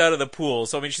second she's out of the pool.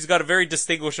 So, I mean, she's got a very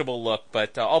distinguishable look,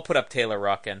 but I'll put up Taylor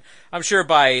Ruck, and I'm sure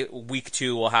by week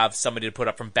 2 we'll have somebody to put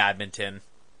up from badminton.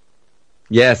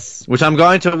 Yes, which I'm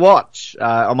going to watch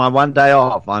on my one day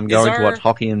off. I'm going to watch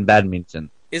hockey and badminton.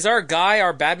 Is our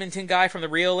badminton guy from the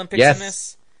Rio Olympics in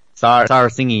this? Sarah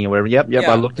Singhi or whatever. Yep.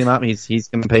 Yeah. I looked him up. He's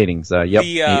competing. So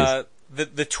yep.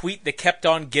 The tweet that kept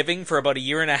on giving for about a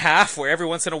year and a half, where every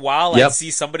once in a while I'd see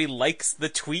somebody likes the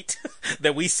tweet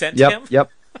that we sent him.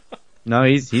 Yep. No,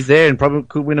 he's there and probably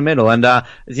could win a medal. And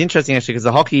it's interesting actually because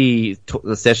the hockey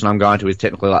the session I'm going to is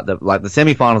technically like the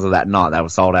semi-finals of that night. They were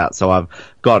sold out, so I've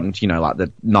gotten like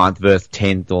the 9th versus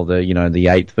 10th or the the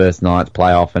 8th versus 9th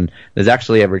playoff. And there's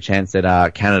actually every chance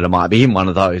that Canada might be in one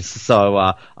of those. So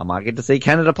I might get to see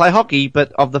Canada play hockey,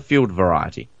 but of the field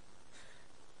variety.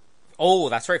 Oh,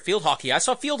 that's right, field hockey. I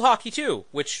saw field hockey too,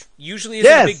 which usually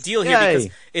isn't a big deal here because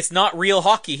it's not real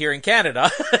hockey here in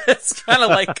Canada. It's kind of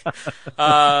like,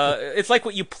 it's like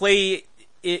what you play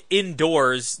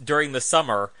indoors during the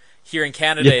summer here in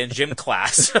Canada in gym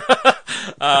class.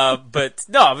 But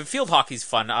no, field hockey's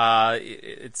fun. To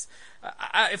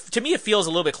me, it feels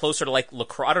a little bit closer to like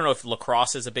lacrosse. I don't know if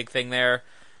lacrosse is a big thing there.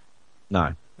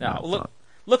 No.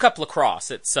 Look up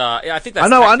lacrosse. It's I think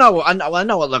that's. I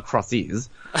know what lacrosse is.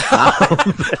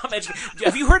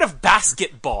 Have you heard of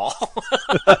basketball?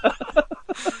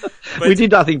 We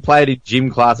did, I think, play it in gym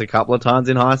class a couple of times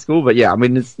in high school, but yeah, I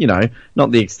mean, it's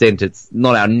not the extent. It's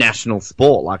not our national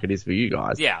sport like it is for you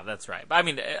guys. Yeah, that's right. I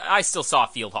mean, I still saw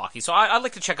field hockey, so I'd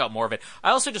like to check out more of it. I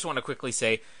also just want to quickly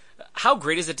say, how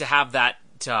great is it to have that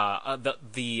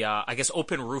I guess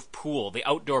open roof pool, the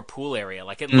outdoor pool area?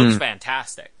 Like, it looks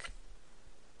fantastic.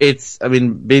 It's,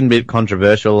 been a bit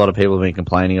controversial. A lot of people have been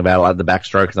complaining about like the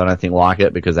backstrokers. I don't think like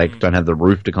it because they don't have the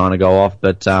roof to kind of go off.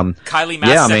 But Kylie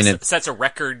Mass sets a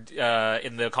record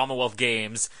in the Commonwealth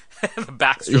Games. The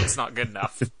backstroke's not good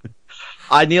enough.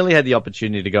 I nearly had the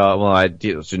opportunity to go. Well, I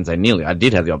shouldn't say nearly. I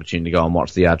did have the opportunity to go and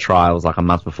watch the trials like a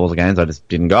month before the games. I just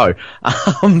didn't go.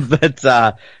 But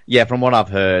from what I've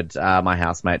heard, my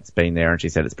housemate's been there and she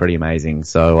said it's pretty amazing.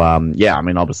 So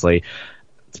obviously.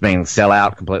 It's been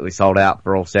completely sold out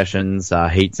for all sessions,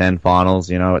 heats and finals.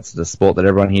 It's the sport that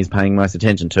everyone here is paying most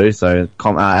attention to. So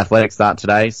athletics start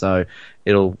today, so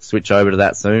it'll switch over to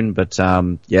that soon. But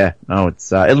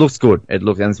it looks good. And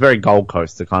it's very Gold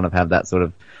Coast to kind of have that sort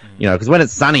of, because when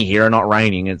it's sunny here and not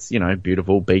raining, it's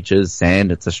beautiful beaches,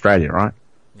 sand. It's Australia, right?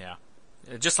 Yeah,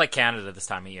 just like Canada this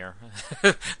time of year.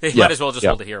 They might as well just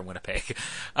hold it here in Winnipeg.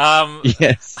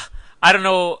 Yes. I don't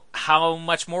know how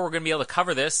much more we're going to be able to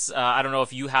cover this. I don't know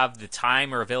if you have the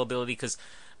time or availability, because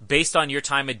based on your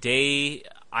time of day,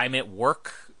 I'm at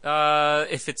work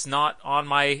if it's not on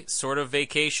my sort of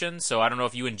vacation. So I don't know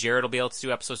if you and Jared will be able to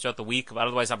do episodes throughout the week. But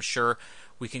otherwise, I'm sure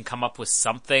we can come up with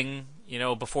something,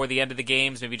 before the end of the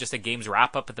games, maybe just a games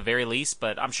wrap-up at the very least.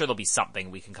 But I'm sure there'll be something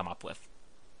we can come up with.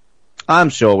 I'm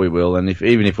sure we will, and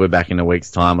even if we're back in a week's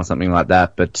time or something like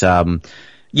that. But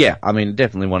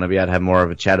definitely want to be able to have more of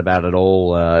a chat about it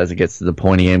all as it gets to the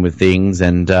pointy end with things,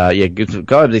 and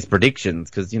go over these predictions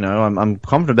because I'm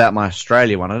confident about my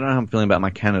Australia one. I don't know how I'm feeling about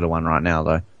my Canada one right now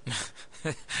though.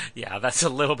 Yeah, that's a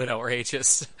little bit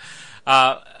outrageous.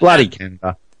 Bloody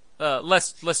Canada.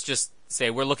 Let's just say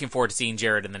we're looking forward to seeing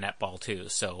Jared in the netball too.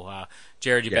 So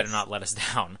Jared, you better not let us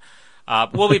down.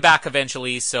 We'll be back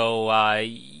eventually, so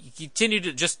continue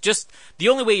to just the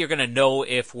only way you're going to know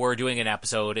if we're doing an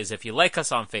episode is if you like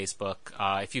us on Facebook,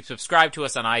 if you subscribe to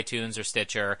us on iTunes or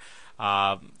Stitcher.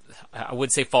 I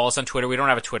would say follow us on Twitter. We don't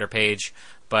have a Twitter page,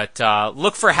 but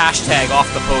look for hashtag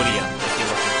off the podium if you're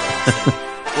looking for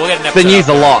us. We'll get an episode. It's been used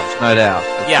a lot, no doubt.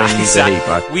 Yeah,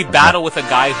 exactly. We battle with a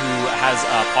guy who has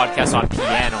a podcast on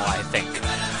piano, I think.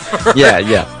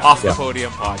 Off the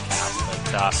podium podcast.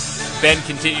 But Ben,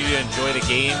 continue to enjoy the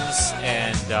games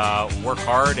and work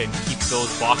hard and keep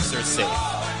those boxers safe.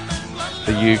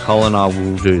 For you, Colin, I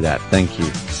will do that. Thank you.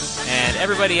 And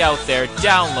everybody out there,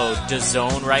 download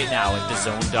DAZN right now at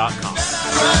DAZN.com.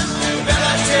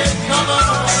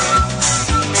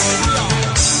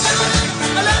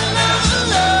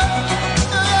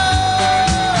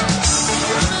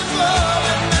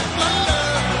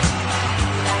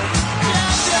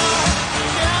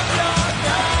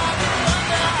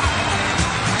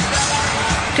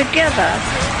 Together,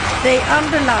 they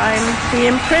underline the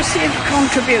impressive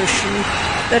contribution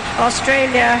that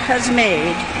Australia has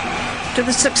made to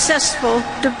the successful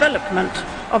development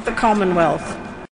of the Commonwealth.